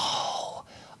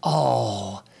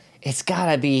 It's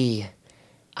gotta be,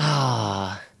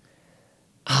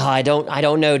 I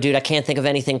don't know, dude. I can't think of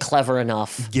anything clever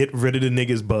enough. Get rid of the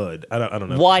niggas' bud. I don't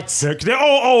know. What? They're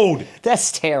all old.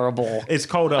 That's terrible. It's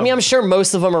called. I mean, I'm sure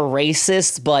most of them are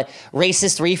racist, but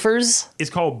racist reefers. It's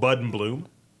called Bud and Bloom.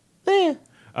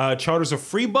 Charters a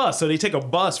free bus, so they take a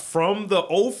bus from the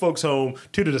old folks' home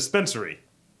to the dispensary.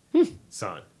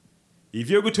 Son, if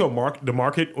you ever go to the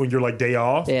market on your like day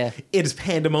off, it is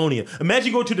pandemonium.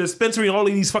 Imagine going to the dispensary and all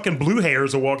of these fucking blue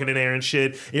hairs are walking in there and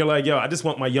shit. And you're like, yo, I just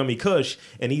want my yummy kush.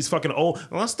 And these fucking old,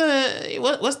 what's the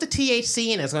THC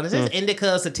in this one? It says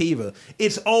indica sativa.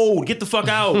 It's old. Get the fuck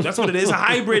out. That's what it is. A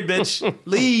hybrid, bitch.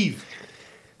 Leave.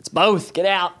 It's both. Get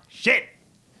out. Shit.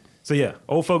 So yeah,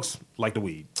 old folks like the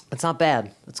weed. It's not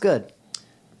bad. It's good.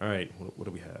 All right. What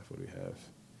do we have?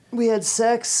 We had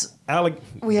sex.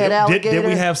 We had alligator. Did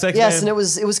we have sex? Yes, man? and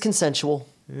it was consensual.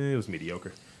 It was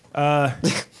mediocre. I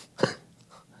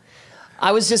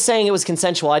was just saying it was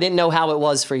consensual. I didn't know how it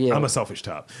was for you. I'm a selfish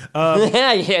top.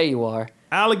 Yeah, you are.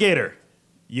 Alligator,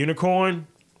 unicorn,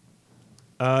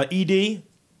 ED,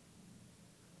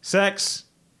 sex,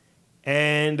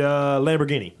 and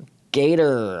Lamborghini.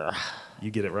 Gator.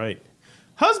 You get it right.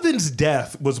 Husband's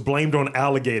death was blamed on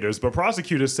alligators, but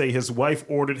prosecutors say his wife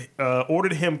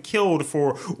ordered him killed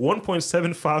for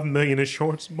 $1.75 million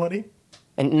insurance money.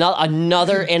 And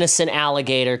another innocent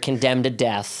alligator condemned to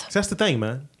death. So that's the thing,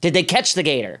 man. Did they catch the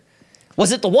gator?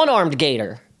 Was it the one-armed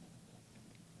gator?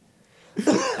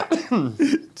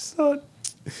 Son,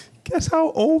 guess how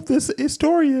old this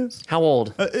story is? How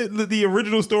old? The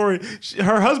original story,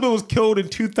 her husband was killed in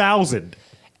 2000.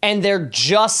 And they're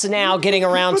just now getting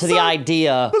around to the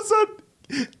idea. But son,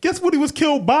 guess what he was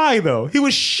killed by, though? He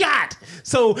was shot.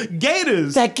 So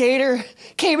gators. That gator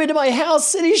came into my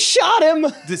house and he shot him.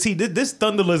 See, this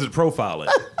thunder lizard profiling.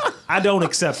 I don't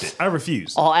accept it. I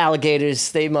refuse. All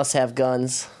alligators, they must have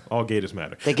guns. All gators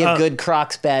matter. They give good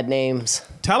crocs bad names.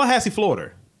 Tallahassee,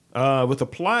 Florida. With a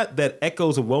plot that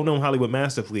echoes a well-known Hollywood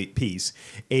masterpiece,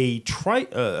 a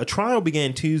trial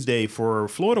began Tuesday for a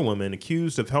Florida woman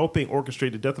accused of helping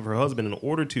orchestrate the death of her husband in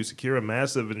order to secure a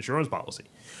massive insurance policy.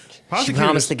 She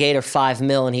promised the gator $5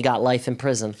 million and he got life in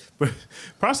prison.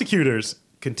 Prosecutors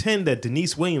contend that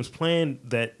Denise Williams planned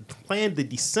the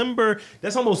December,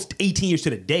 that's almost 18 years to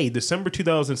the day, December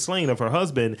 2000 slaying of her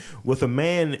husband with a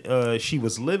man she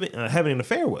was having an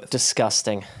affair with.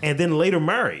 Disgusting. And then later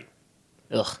married.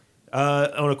 Ugh.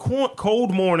 On a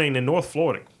cold morning in North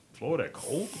Florida. Florida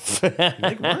cold?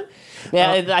 Like what?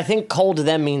 Yeah, I think cold to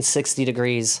them means 60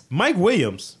 degrees. Mike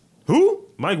Williams. Who?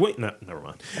 Mike Williams. No, never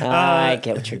mind. I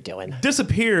get what you're doing.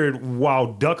 Disappeared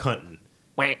while duck hunting.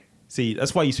 See,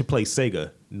 that's why you should play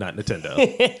Sega, not Nintendo.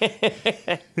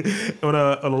 on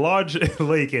a large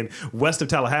lake in west of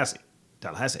Tallahassee.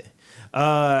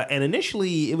 And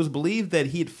initially, it was believed that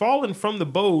he had fallen from the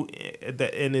boat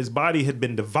and his body had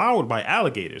been devoured by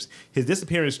alligators. His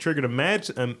disappearance triggered a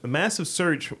massive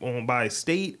search by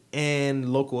state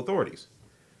and local authorities.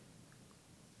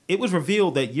 It was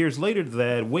revealed that years later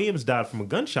that Williams died from a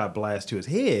gunshot blast to his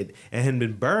head and had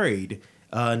been buried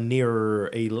near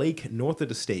a lake north of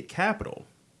the state capital.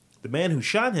 The man who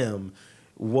shot him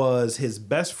was his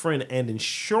best friend and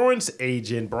insurance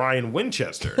agent, Brian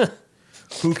Winchester.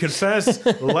 Who confessed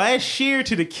last year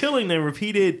to the killing and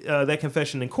repeated that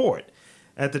confession in court.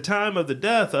 At the time of the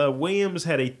death, Williams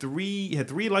had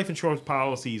three life insurance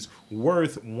policies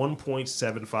worth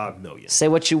 $1.75 million. Say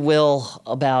what you will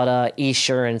about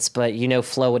insurance, but you know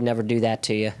Flo would never do that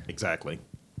to you. Exactly.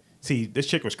 See, this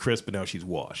chick was crisp, but now she's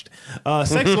washed.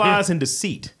 Sex, lies, and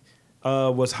deceit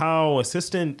was how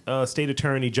Assistant State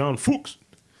Attorney John Fuchs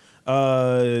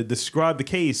described the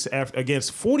case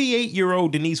against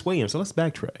 48-year-old Denise Williams. So let's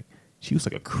backtrack. She was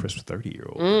like a crisp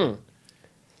 30-year-old.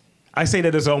 I say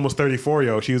that as almost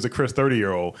 34-year-old. She was a crisp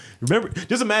 30-year-old. Remember,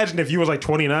 just imagine if you was like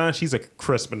 29, she's a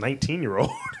crisp 19-year-old.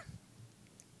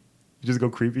 You just go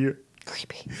creepier.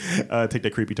 Creepy. Take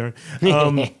that creepy turn.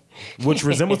 Which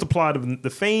resembles the plot of the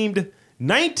famed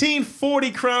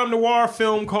 1940 crime noir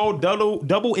film called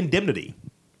Double Indemnity.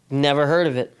 Never heard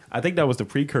of it. I think that was the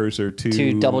precursor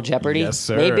to Double Jeopardy? Yes,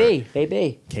 sir.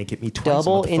 Maybe. Can't get me twice.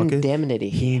 Double Indemnity.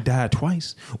 He died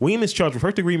twice. William is charged with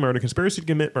first-degree murder, conspiracy to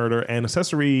commit murder, and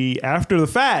accessory after the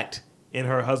fact in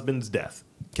her husband's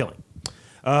killing.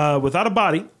 Without a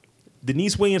body,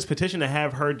 Denise Williams petitioned to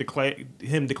have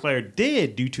him declared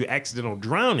dead due to accidental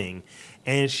drowning,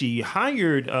 and she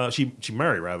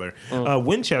married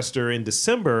Winchester in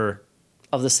December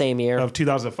of the same year of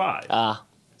 2005.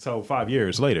 So 5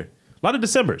 years later. A lot of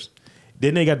Decembers.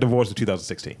 Then they got divorced in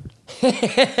 2016. He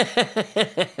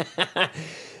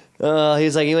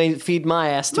was like, you ain't feed my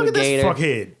ass to Look a at this gator.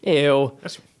 fuckhead. Ew.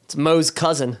 It's Mo's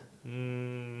cousin.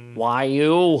 Why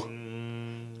you?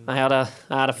 I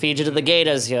ought to feed you to the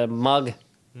gators, you mug.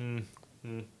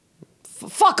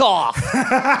 Fuck off.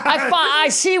 I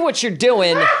see what you're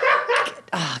doing.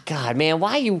 Oh, God, man.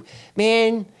 Why you...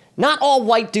 Man, not all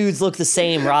white dudes look the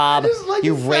same, Rob.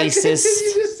 You racist.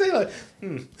 You just say like...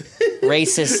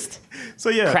 Racist. So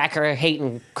yeah, cracker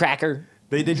hating cracker.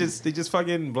 They just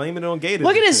fucking blame it on gators.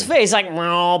 Look at his face, like,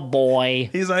 oh boy.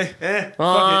 He's like,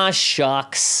 aw,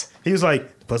 shucks. He was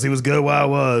like, pussy was good while I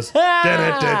was.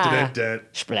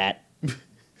 Splat.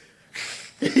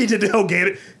 He did the whole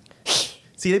gator.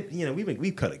 See,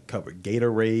 we've covered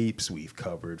gator rapes. We've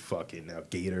covered fucking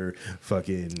gator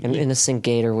fucking. An innocent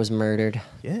gator was murdered.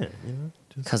 Yeah,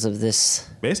 because of this.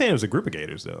 They're saying it was a group of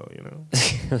gators, though,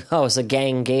 Oh, it's a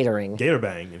gang gatoring. Gator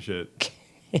bang and shit.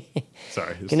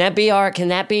 Sorry. Can that be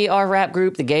our rap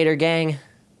group, the Gator Gang?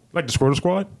 Like the Squirtle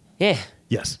Squad? Yeah.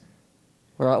 Yes.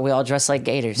 We all dress like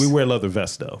gators. We wear leather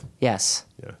vests, though. Yes.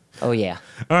 Yeah. Oh, yeah.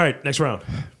 All right, next round.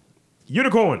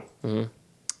 Unicorn.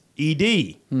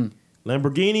 ED.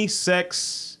 Lamborghini,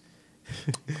 sex.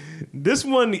 This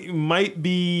one might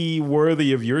be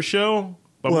worthy of your show,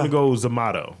 but I'm going to go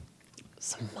Zamato.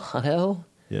 Zamato?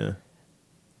 Yeah.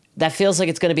 That feels like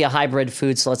it's going to be a hybrid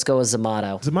food, so let's go with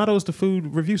Zamato. Zamato is the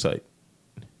food review site.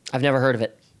 I've never heard of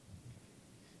it.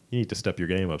 You need to step your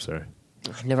game up, sir.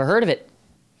 I've never heard of it.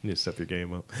 You need to step your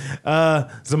game up.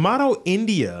 Zamato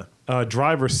India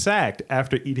driver sacked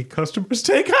after eating customers'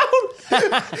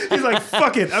 takeout. He's like,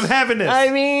 fuck it, I'm having this. I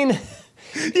mean...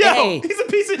 Yo, hey, he's a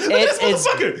piece of... Look at this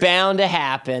motherfucker. It's bound to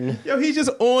happen. Yo, he's just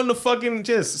on the fucking...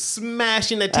 Just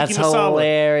smashing that tiki That's masala.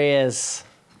 Hilarious.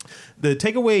 The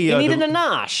takeaway. You needed a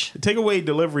nosh. The takeaway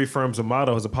delivery firm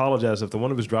Zomato has apologized after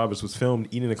one of his drivers was filmed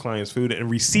eating the client's food and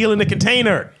resealing the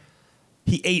container.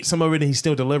 He ate some of it and he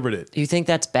still delivered it. Do you think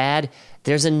that's bad?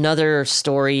 There's another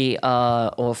story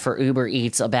for Uber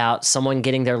Eats about someone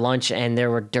getting their lunch and there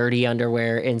were dirty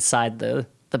underwear inside the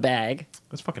bag.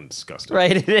 That's fucking disgusting.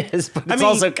 Right, it is, but it's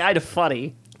also kind of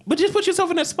funny. But just put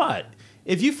yourself in that spot.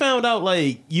 If you found out,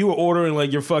 like, you were ordering,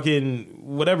 like, your fucking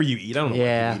whatever you eat. I don't know what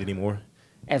you eat anymore.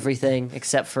 Everything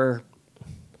except for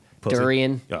Pussy.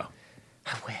 durian. Yeah.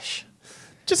 I wish.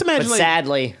 Just imagine, But like,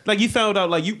 sadly. like you found out,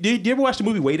 like, did you ever watch the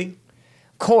movie Waiting?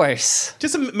 Of course.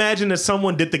 Just imagine that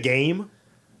someone did The Game.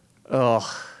 Ugh.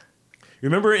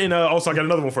 Remember in, also, I got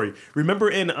another one for you. Remember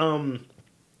in,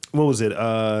 what was it?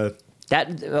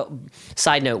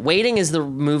 Side note, Waiting is the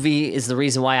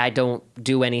reason why I don't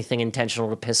do anything intentional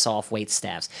to piss off wait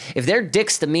staffs. If they're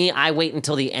dicks to me, I wait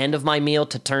until the end of my meal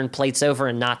to turn plates over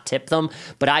and not tip them,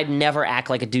 but I'd never act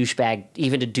like a douchebag,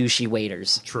 even to douchey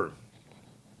waiters. True.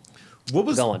 What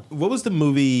was the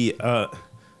movie?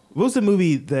 What was the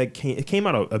movie that came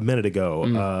out a minute ago?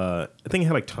 I think it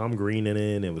had like Tom Green in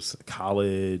it. And it was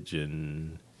college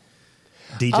and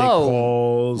DJ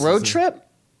Qualls. Road Trip?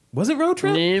 Was it Road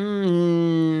Trip?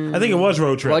 I think it was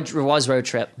Road Trip. It was Road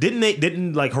Trip.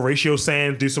 Didn't like Horatio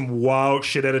Sands do some wild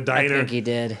shit at a diner? I think he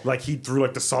did. Like he threw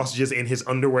like the sausages in his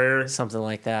underwear. Something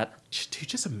like that. Dude,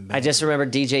 just imagine. I just remember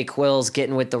DJ Quills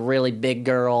getting with the really big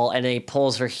girl, and then he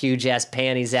pulls her huge ass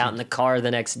panties out in the car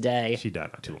the next day. She died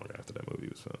not too long after that movie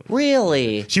was filmed.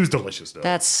 Really? She was delicious though.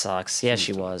 That sucks. Yeah,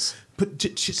 she was. But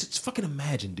just fucking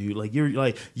imagine, dude. Like you're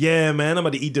like, yeah, man, I'm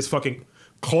about to eat this fucking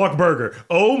Clark burger.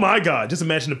 Oh my god! Just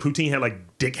imagine the poutine had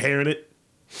like dick hair in it,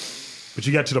 but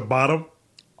you got to the bottom.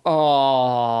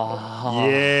 Oh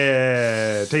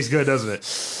yeah, tastes good, doesn't it?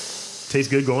 Tastes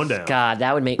good going down. God,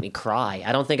 that would make me cry.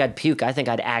 I don't think I'd puke. I think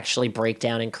I'd actually break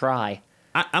down and cry.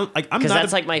 Because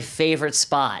that's like my favorite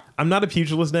spot. I'm not a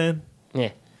pugilist, Dan.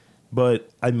 Yeah, but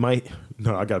I might.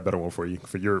 No, I got a better one for you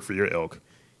for your ilk.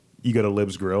 You go to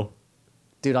Lib's Grill,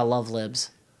 dude. I love Libs,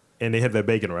 and they have that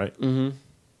bacon, right? Mm-hmm.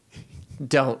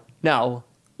 Don't. No.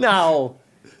 Not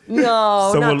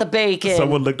the bacon.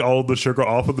 Someone licked all the sugar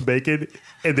off of the bacon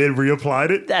and then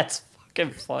reapplied it. That's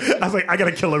fucking funny. I was like, I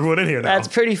gotta kill everyone in here now. That's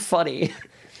pretty funny.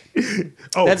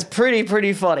 Oh, that's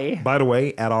pretty funny. By the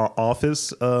way, at our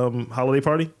office holiday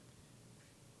party,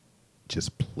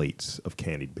 just plates of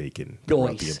candied bacon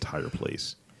throughout the entire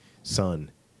place. Son,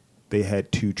 they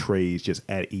had 2 trays just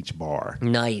at each bar.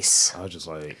 Nice. I was just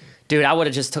like... Dude, I would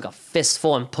have just took a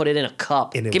fistful and put it in a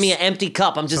cup. Give me an empty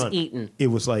cup. I'm just eating. It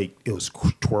was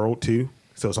twirled too,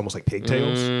 so it's almost like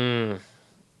pigtails.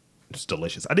 It's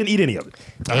delicious. I didn't eat any of it.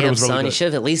 Damn, son, you should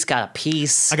have at least got a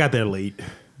piece. I got there late.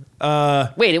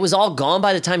 Wait, it was all gone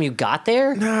by the time you got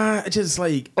there? Nah, just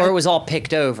like... Or it was all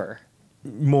picked over?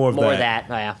 More of that.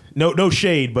 Oh, yeah. No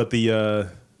shade, but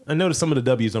I noticed some of the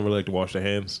W's don't really like to wash their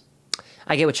hands.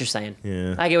 I get what you're saying.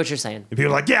 Yeah. I get what you're saying. And people are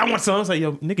like, yeah, I want some. I was like,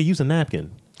 yo, nigga, use a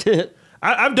napkin.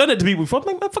 I've done it to people before.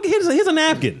 I'm like, motherfucker, here's a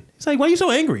napkin. It's like, why are you so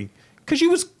angry? Because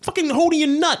you was fucking holding your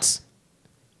nuts.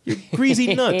 Your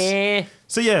greasy nuts.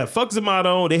 So yeah, fuck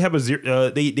Zomato. They have a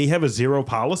zero. They have a zero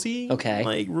policy. Okay.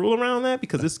 Like rule around that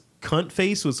because this cunt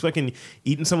face was fucking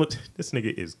eating someone. This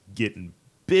nigga is getting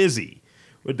busy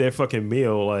with their fucking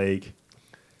meal. Like,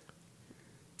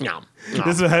 No.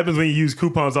 This is what happens when you use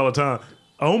coupons all the time.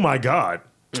 Oh my god.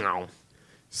 No.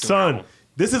 Son,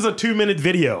 this is a 2-minute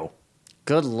video.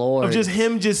 Good lord. Of just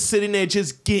him just sitting there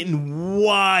just getting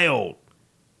wild.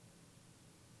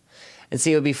 And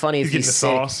see, it would be funny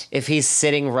if he's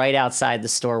sitting right outside the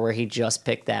store where he just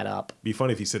picked that up. Be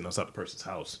funny if he's sitting outside the person's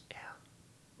house. Yeah.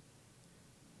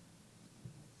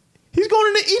 He's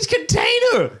going into each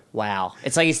container. Wow.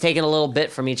 It's like he's taking a little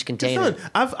bit from each container.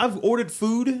 Son, I've ordered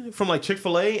food from like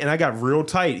Chick-fil-A and I got real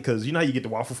tight because you know how you get the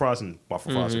waffle fries and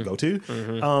fries to go to?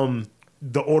 Mm-hmm.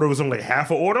 The order was only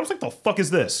half an order. I was like, the fuck is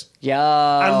this? Yo.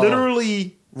 I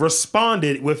literally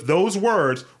responded with those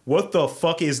words, what the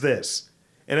fuck is this?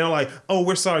 And they're like, oh,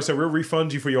 we're sorry, so we'll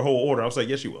refund you for your whole order. I was like,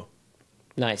 yes, you will.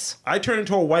 Nice. I turn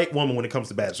into a white woman when it comes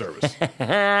to bad service.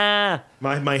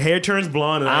 my hair turns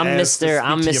blonde. And I'm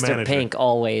Mr. Pink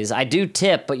always. I do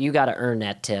tip, but you got to earn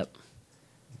that tip.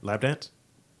 Lap dance?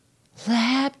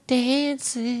 Lap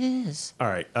dances. All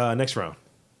right, next round.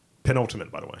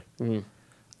 Penultimate, by the way.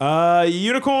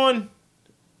 Unicorn.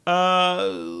 ED.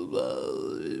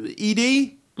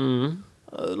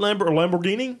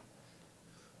 Lamborghini.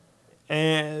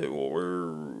 And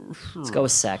let's go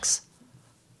with sex.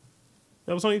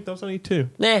 That was only 2.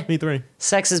 Nah. Me 3.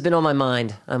 Sex has been on my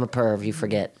mind. I'm a perv. You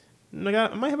forget.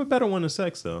 I might have a better one than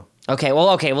sex, though. Okay,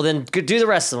 well, then do the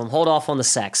rest of them. Hold off on the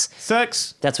sex.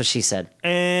 Sex. That's what she said.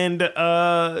 And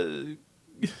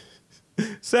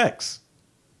sex.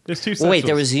 There's two sexes. Wait,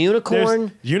 there was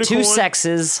unicorn, unicorn, two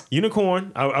sexes.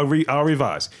 Unicorn, I'll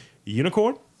revise.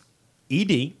 Unicorn,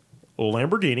 ED,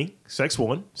 Lamborghini, sex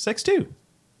 1, sex 2.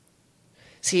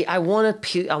 See, I want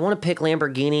to pick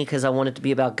Lamborghini because I want it to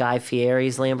be about Guy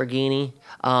Fieri's Lamborghini.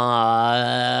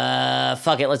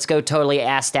 Fuck it, let's go totally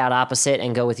assed out opposite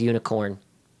and go with unicorn.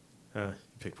 You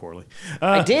picked poorly.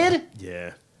 I did?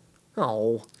 Yeah.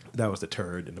 Oh. That was the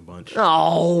turd in the bunch.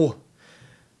 Oh.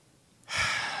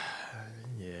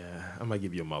 Yeah, I might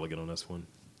give you a mulligan on this one.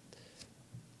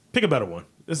 Pick a better one.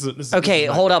 This is okay,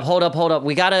 hold up.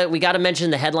 We gotta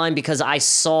mention the headline because I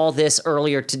saw this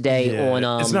earlier today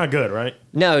on. It's not good, right?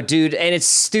 No, dude, and it's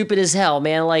stupid as hell,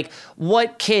 man. Like,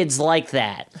 what kids like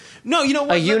that? No, you know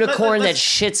what? A unicorn that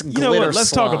shits glitter. You know what?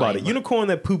 Let's talk about it. Unicorn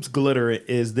that poops glitter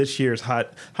is this year's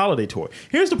hot holiday toy.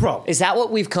 Here's the problem. Is that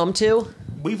what we've come to?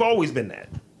 We've always been that.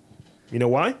 You know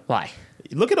why? Why?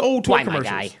 Look at old toy Why, commercials.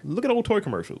 my guy? Look at old toy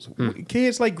commercials.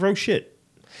 Kids like gross shit.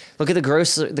 Look at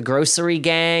the grocery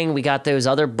gang. We got those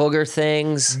other booger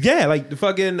things. Yeah, like the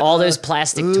fucking all those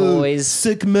plastic toys.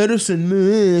 Sick medicine,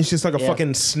 man. It's just like a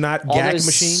fucking snot all gag those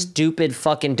machine. Stupid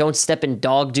fucking don't step in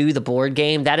dog do the board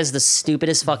game. That is the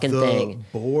stupidest fucking thing.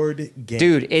 Board game,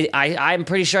 dude. I'm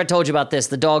pretty sure I told you about this.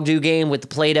 The dog do game with the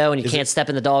Play-Doh and you can't step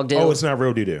in the dog do. Oh, it's not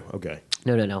real doo doo. Okay.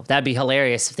 No. That'd be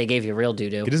hilarious if they gave you real doo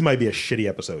doo. This might be a shitty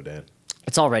episode, Dan.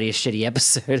 It's already a shitty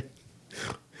episode.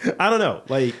 I don't know.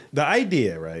 Like the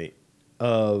idea, right,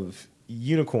 of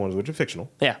unicorns, which are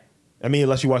fictional. Yeah. I mean,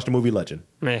 unless you watch the movie Legend.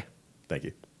 Meh. Thank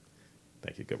you.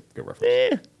 Good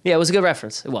reference. Yeah, it was a good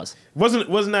reference. It was. Wasn't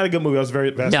that a good movie? I was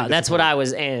very. No, that's what I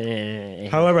was.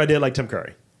 However, I did like Tim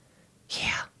Curry.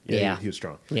 Yeah. He was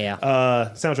strong. Yeah.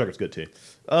 Soundtrack was good too.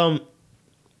 But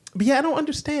yeah, I don't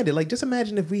understand it. Like, just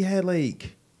imagine if we had we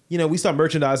start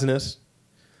merchandising this.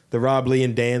 The Rob Lee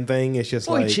and Dan thing, it's just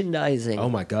merchandising. Oh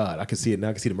my God, I can see it now.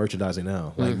 I can see the merchandising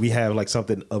now. Like we have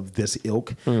something of this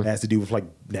ilk that has to do with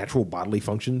natural bodily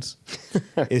functions.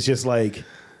 It's just fucking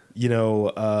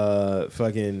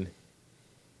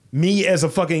me as a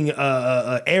fucking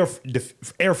air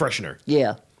freshener.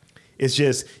 Yeah. It's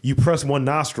just you press one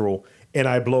nostril and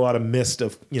I blow out a mist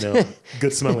of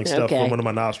good smelling stuff from one of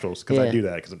my nostrils because I do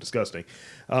that because I'm disgusting.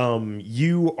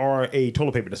 You are a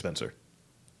toilet paper dispenser.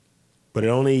 But it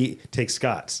only takes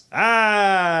Scott's. It's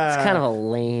kind of a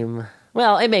lame.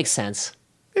 Well, it makes sense.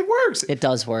 It works. It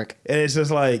does work. And it's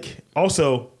just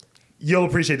also, you'll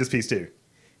appreciate this piece too.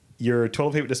 Your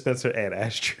toilet paper dispenser and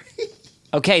ashtray.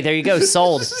 Okay, there you go.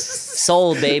 Sold.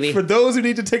 Sold, baby. For those who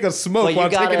need to take a smoke while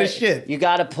taking a shit. You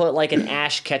got to put an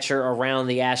ash catcher around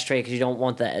the ashtray because you don't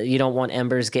want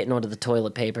embers getting onto the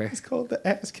toilet paper. It's called the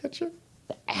ass catcher.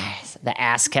 The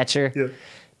ass catcher. Yeah.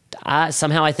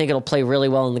 Somehow I think it'll play really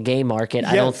well in the gay market.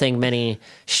 Yeah. I don't think many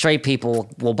straight people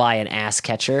will buy an ass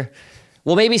catcher.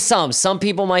 Well, maybe some. Some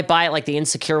people might buy it, like the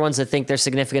insecure ones that think their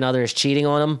significant other is cheating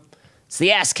on them. It's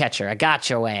the ass catcher. I got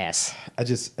your ass. I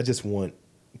just want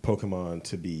Pokemon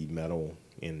to be metal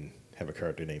and have a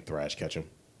character named Thrash Ketchum.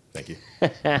 Thank you.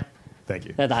 Thank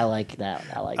you. I like that.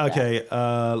 Okay,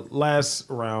 last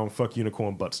round. Fuck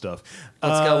unicorn butt stuff.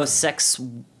 Let's go with sex.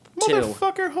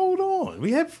 Motherfucker, hold on.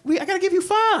 I gotta give you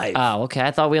 5. Oh, okay.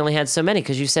 I thought we only had so many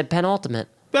because you said penultimate.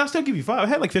 But I'll still give you 5. I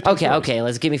had 15. Okay.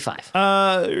 Let's give me 5.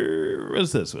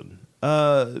 What's this one?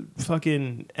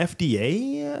 Fucking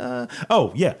FDA.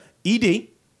 Oh yeah, ED,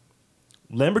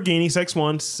 Lamborghini, sex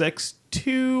 1, sex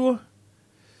 2.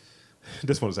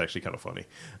 This one is actually kind of funny.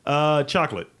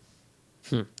 Chocolate.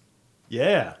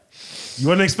 Yeah, you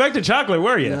wasn't expecting chocolate,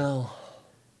 were you? No.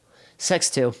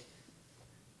 Sex 2.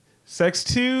 Sex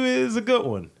 2 is a good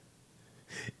one.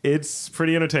 It's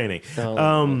pretty entertaining.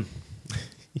 Oh.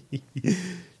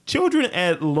 Children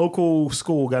at local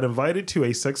school got invited to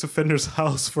a sex offender's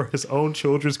house for his own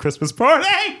children's Christmas party.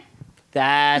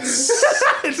 That's...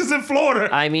 This is in Florida.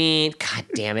 I mean, God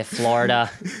damn it, Florida.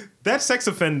 That sex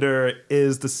offender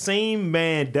is the same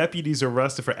man deputies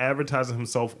arrested for advertising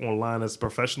himself online as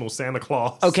professional Santa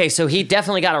Claus. Okay, so he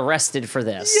definitely got arrested for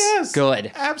this. Yes.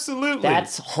 Good. Absolutely.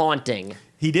 That's haunting.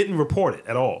 He didn't report it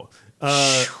at all.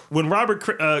 When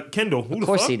Robert Kendall... Of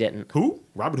course he didn't. Who?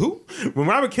 Robert who? When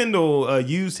Robert Kendall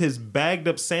used his bagged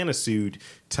up Santa suit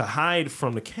to hide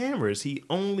from the cameras, he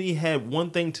only had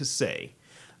one thing to say.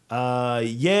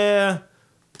 Learn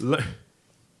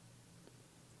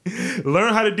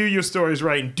how to do your stories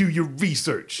right and do your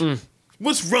research.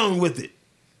 What's wrong with it?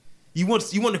 You want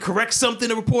to correct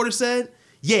something a reporter said?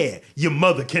 Yeah, your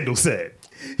mother, Kendall said.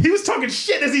 He was talking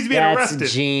shit as he's being arrested.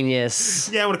 That's genius.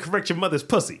 Yeah, I want to correct your mother's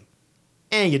pussy.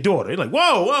 and your daughter. You're like,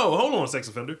 whoa, hold on, sex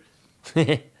offender.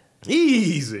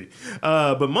 Easy.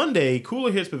 But Monday,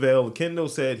 cooler heads prevailed. Kendall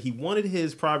said he wanted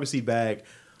his privacy back,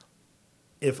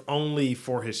 if only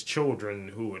for his children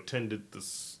who attended the.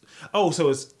 Oh,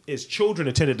 so his children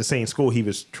attended the same school he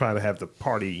was trying to have the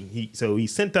party. So he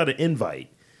sent out an invite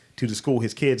to the school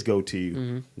his kids go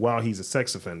to while he's a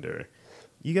sex offender.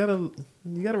 You gotta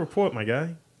report, my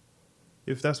guy,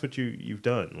 if that's what you've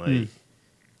done. Like,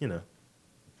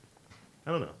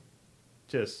 I don't know.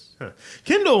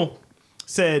 Kendall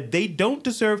said they don't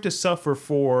deserve to suffer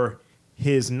for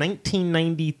his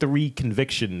 1993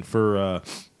 conviction for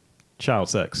child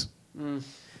sex,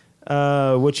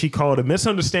 which he called a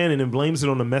misunderstanding and blames it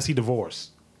on a messy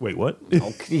divorce. Wait, what?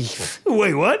 Okay.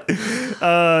 Wait, what?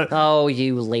 Oh,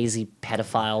 you lazy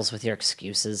pedophiles with your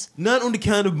excuses. Not on the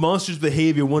kind of monstrous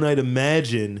behavior one I'd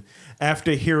imagine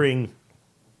after hearing.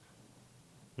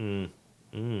 It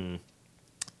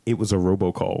was a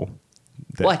robocall.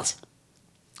 What?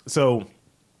 So,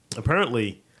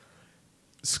 apparently,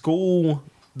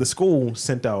 the school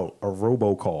sent out a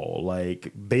robocall,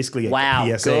 like basically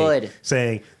a PSA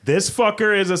saying this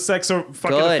fucker is a sex or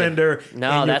fucking offender,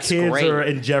 and your kids are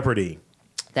in jeopardy.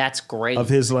 That's great. Of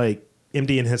his like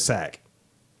emptying his sack.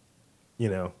 I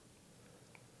don't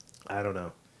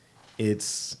know.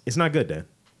 It's not good, Dan.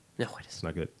 No, it is. It's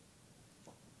not good.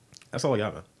 That's all I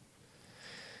got, man.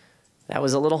 That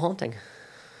was a little haunting.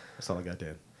 That's all I got,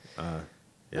 Dan.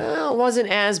 Well, it wasn't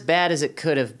as bad as it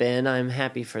could have been. I'm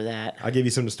happy for that. I'll give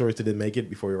you some of the stories that didn't make it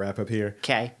before we wrap up here.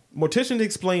 Okay. Morticians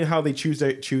explain how they choose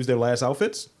their last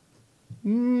outfits.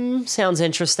 Sounds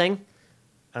interesting.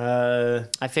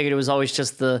 I figured it was always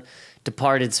just the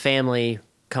departed's family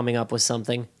coming up with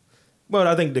something. Well,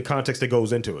 I think the context that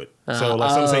goes into it. So,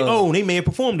 like, some say, oh, they may have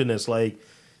performed in this. Like,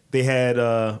 they had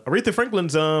Aretha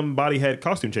Franklin's body had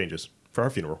costume changes for her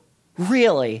funeral.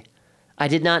 Really? I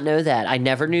did not know that. I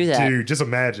never knew that. Dude, just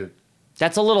imagine.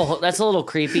 That's a little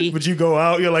creepy. But you go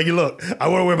out, you're like, look, I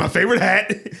want to wear my favorite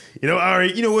hat. All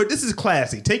right, you know what? This is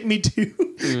classy. Take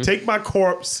my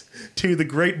corpse to the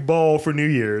great ball for New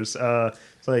Year's.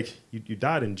 It's like, you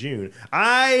died in June.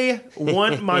 I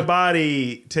want my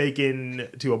body taken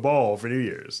to a ball for New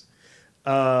Year's.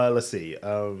 Let's see.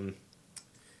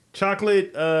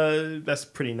 Chocolate, that's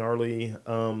pretty gnarly.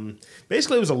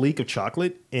 Basically, it was a leak of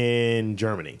chocolate in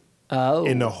Germany. Oh.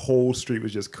 And the whole street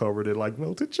was just covered in like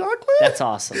melted chocolate. That's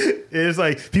awesome. It's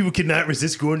like people could not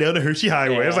resist going down the Hershey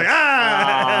Highway. Yeah. It's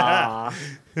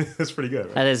like, That's pretty good,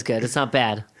 right? That is good. It's not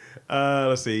bad.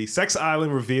 Let's see. Sex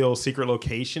Island reveals secret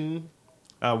location.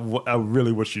 I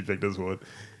really wish you'd pick this one.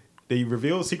 They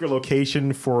reveal a secret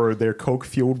location for their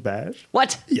coke-fueled bash.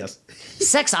 What? Yes.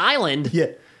 Sex Island? Yeah.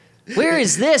 Where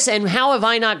is this, and how have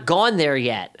I not gone there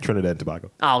yet? Trinidad and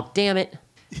Tobago. Oh, damn it.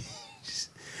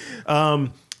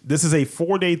 This is a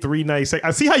 4-day, 3-night sex. I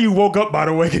see how you woke up, by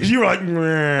the way, because you were like,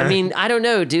 meh. I mean, I don't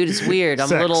know, dude. It's weird.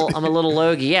 I'm a little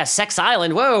logy. Yeah, Sex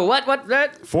Island. Whoa, what?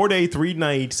 4-day,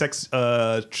 3-night sex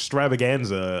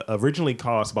extravaganza originally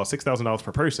cost about $6,000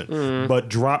 per person, but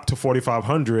dropped to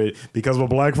 $4,500 because of a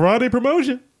Black Friday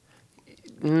promotion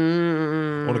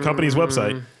on the company's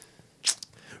website.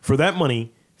 For that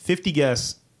money, 50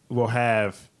 guests will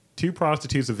have 2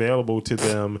 prostitutes available to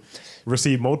them,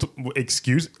 receive multiple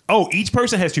each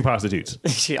person has 2 prostitutes.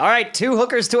 All right, 2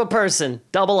 hookers to a person.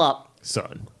 Double up.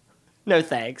 Son. No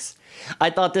thanks.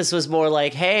 I thought this was more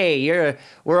like, hey,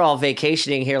 we're all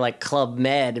vacationing here like Club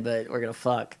Med, but we're going to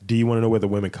fuck. Do you want to know where the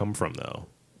women come from, though?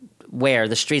 Where?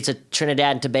 The streets of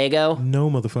Trinidad and Tobago? No,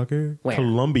 motherfucker. Where?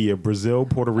 Colombia, Brazil,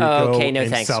 Puerto Rico, and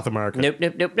thanks. South America.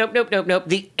 Nope.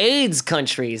 The AIDS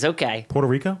countries. Okay. Puerto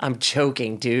Rico? I'm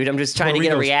joking, dude. I'm just trying to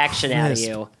get a reaction out of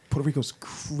you. Puerto Rico's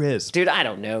crisp. Dude, I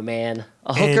don't know, man.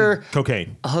 A hooker. And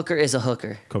cocaine. A hooker is a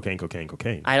hooker. Cocaine.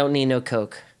 I don't need no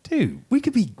coke. Dude, we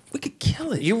could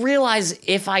kill it. You realize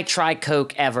if I try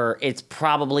coke ever, it's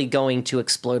probably going to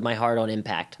explode my heart on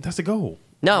impact. That's the goal.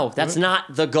 No, that's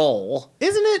not the goal.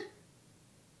 Isn't it?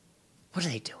 What are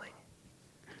they doing?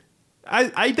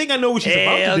 I think I know what she's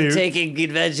about to do. I'm taking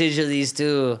advantage of these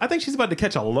 2. I think she's about to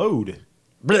catch a load.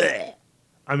 Blech.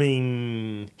 I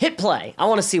mean... Hit play. I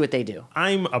want to see what they do.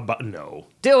 No.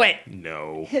 Do it.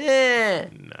 No. Eh.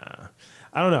 Nah.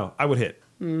 I don't know. I would hit.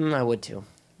 I would too.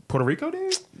 Puerto Rico,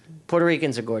 dude? Puerto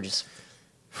Ricans are gorgeous.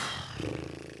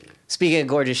 Speaking of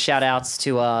gorgeous, shout outs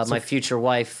to my future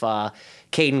wife,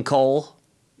 Caden Cole.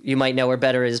 You might know her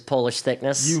better as Polish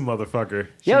Thickness. You motherfucker.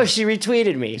 She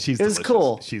retweeted me. It was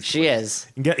cool. She is.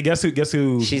 Guess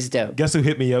who? She's dope. Guess who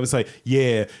hit me up? It's like,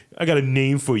 yeah, I got a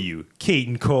name for you. Kate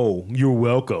and Cole. You're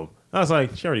welcome. I was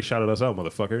like, she already shouted us out,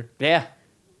 motherfucker. Yeah.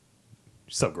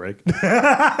 What's up, Greg? The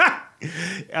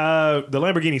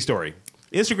Lamborghini story.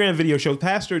 Instagram video shows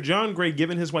Pastor John Gray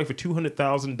giving his wife a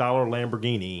 $200,000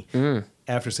 Lamborghini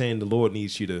after saying the Lord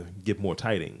needs you to give more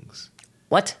tidings.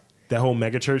 What? That whole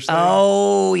megachurch thing.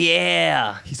 Oh,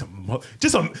 yeah. He's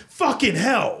just a fucking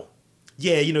hell.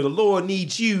 Yeah, you know, the Lord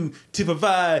needs you to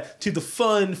provide to the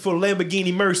fund for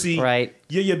Lamborghini Mercy. Right.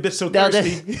 You're a bit so No,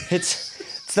 thirsty.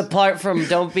 it's the part from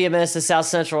Don't Be a Menace to South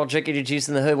Central, drinking your juice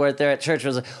in the hood, where they're at church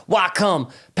was like, why come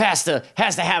Pastor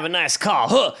has to have a nice car?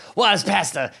 Huh? Why does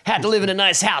Pastor have to live in a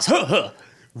nice house? Huh? Huh?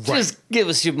 Right. Just give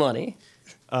us your money.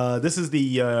 This is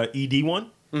the ED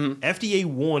one. FDA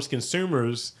warns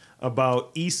consumers about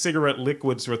e-cigarette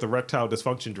liquids with erectile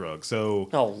dysfunction drugs. So,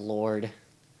 Oh, Lord.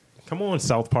 come on,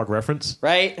 South Park reference.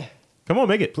 Right? Come on,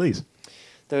 make it, please.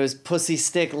 Those pussy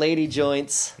stick lady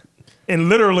joints. And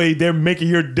literally, they're making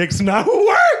your dicks not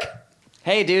work.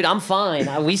 Hey, dude, I'm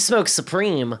fine. We smoke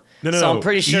Supreme. No. So I'm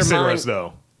pretty sure mine... E-cigarettes,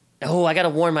 though. Oh, I got to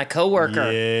warn my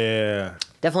coworker. Yeah.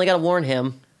 Definitely got to warn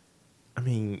him. I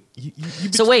mean, you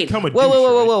So wait, become a whoa, douche,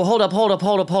 right? whoa, hold up.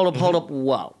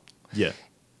 Whoa. Yeah.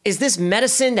 Is this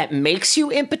medicine that makes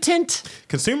you impotent?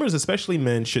 Consumers, especially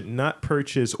men, should not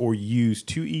purchase or use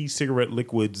 2 e-cigarette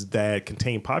liquids that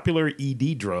contain popular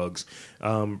ED drugs.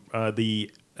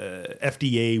 The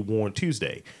FDA warned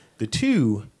Tuesday. The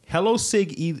 2 Hello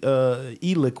Sig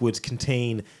e-liquids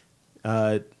contain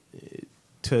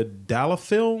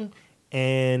tadalafil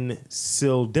and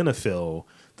sildenafil,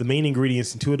 the main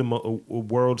ingredients in 2 of the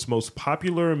world's most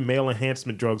popular male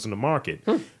enhancement drugs on the market.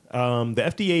 The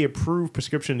FDA approved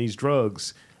prescription of these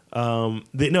drugs.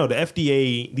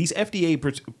 These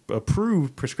FDA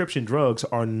approved prescription drugs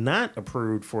are not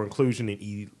approved for inclusion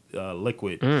in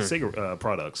liquid cigarette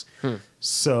products.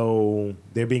 So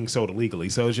they're being sold illegally.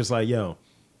 So it's just like, yo,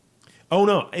 oh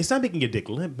no, it's not making your dick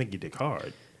limp, making your dick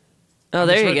hard. Oh,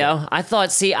 there you go. I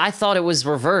thought it was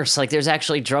reverse. Like there's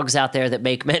actually drugs out there that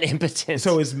make men impotent.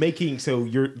 So it's making, so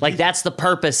you're like, that's the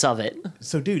purpose of it.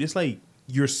 So dude, it's like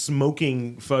you're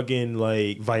smoking fucking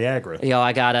like Viagra. Yo,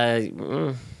 I gotta.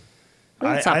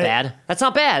 That's not bad. That's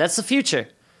not bad. That's the future.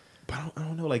 But I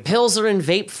don't know, like pills are in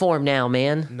vape form now,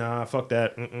 man. Nah, fuck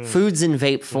that. Mm-mm. Food's in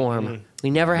vape form. We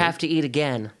never have to eat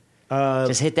again.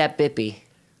 Just hit that bippy.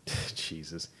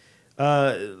 Jesus.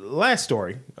 Last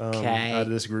story out of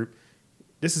this group.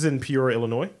 This is in Peoria,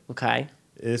 Illinois. Okay.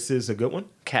 This is a good one.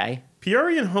 Okay.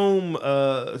 Peorian's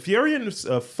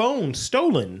phone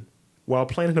stolen while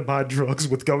planning to buy drugs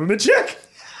with government check.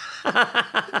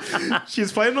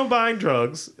 She's planning on buying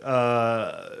drugs,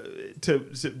 the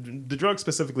drug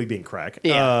specifically being crack,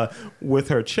 with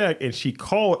her check, and she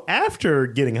called after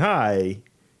getting high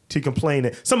to complain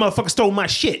that some motherfucker stole my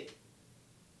shit.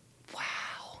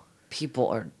 Wow. People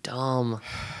are dumb.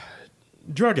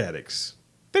 Drug addicts.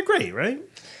 They're great, right?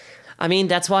 I mean,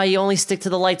 that's why you only stick to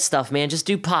the light stuff, man. Just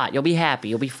do pot. You'll be happy.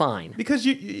 You'll be fine. Because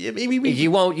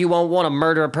you won't want to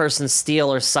murder a person,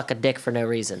 steal, or suck a dick for no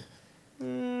reason.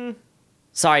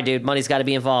 Sorry, dude. Money's got to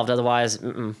be involved. Otherwise,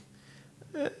 you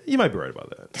might be right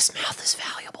about that. This mouth is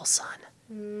valuable, son.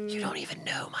 You don't even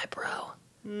know, my bro.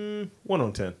 1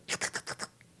 on 10.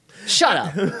 Shut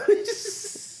up.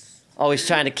 Always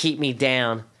trying to keep me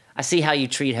down. I see how you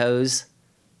treat hoes.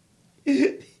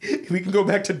 We can go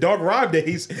back to Dog Rob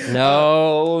days.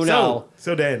 No.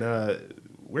 So Dan,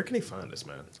 where can they find us,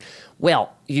 man?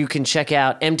 Well, you can check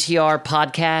out MTR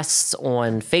Podcasts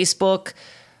on Facebook,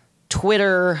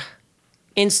 Twitter,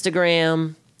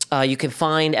 Instagram. You can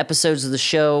find episodes of the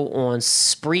show on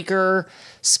Spreaker,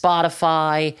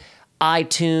 Spotify,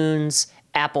 iTunes,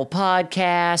 Apple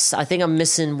Podcasts. I think I'm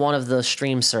missing one of the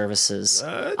stream services.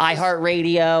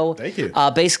 iHeartRadio. Thank you.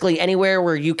 Basically anywhere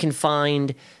where you can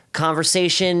find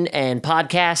conversation and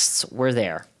podcasts, we're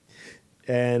there.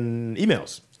 And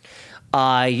emails.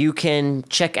 You can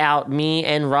check out me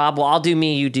and Rob. Well, I'll do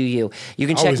me, you do you. You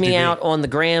can check me out on the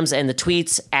grams and the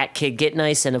tweets at Kid Get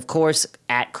Nice, and of course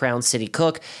at Crown City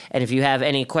Cook. And if you have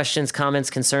any questions, comments,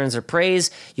 concerns, or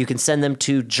praise, you can send them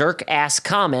to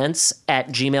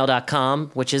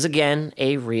jerkasscomments@gmail.com, which is again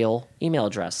a real email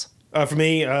address. For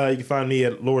me, you can find me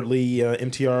at Lord Lee,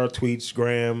 MTR, tweets,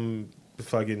 gram,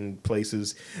 fucking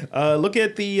places. Look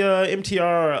at the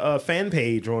MTR fan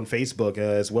page on Facebook,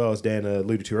 as well as Dan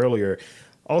alluded to earlier.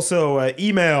 Also,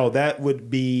 email, that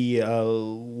would be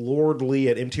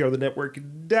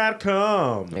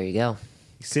lordlee@mtrthenetwork.com. There you go.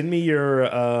 Send me your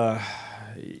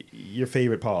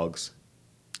favorite pogs.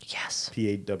 Yes.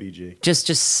 PAWG. Just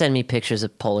send me pictures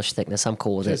of Polish thickness. I'm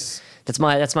cool with it. That's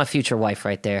my future wife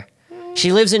right there.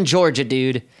 She lives in Georgia,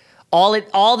 dude.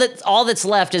 All that's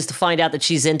left is to find out that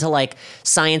she's into like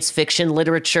science fiction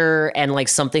literature and like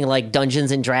something like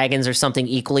Dungeons and Dragons or something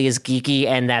equally as geeky,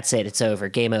 and that's it. It's over.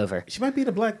 Game over. She might be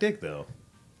the black dick though.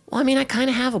 Well, I mean, I kind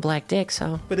of have a black dick,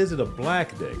 so. But is it a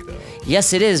black dick though?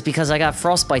 Yes, it is, because I got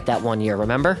frostbite that one year,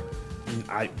 remember?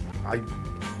 I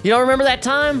You don't remember that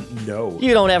time? no.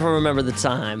 You don't ever remember the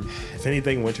time. If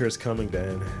anything, winter is coming,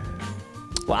 Dan.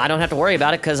 Well, I don't have to worry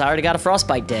about it because I already got a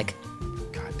frostbite dick.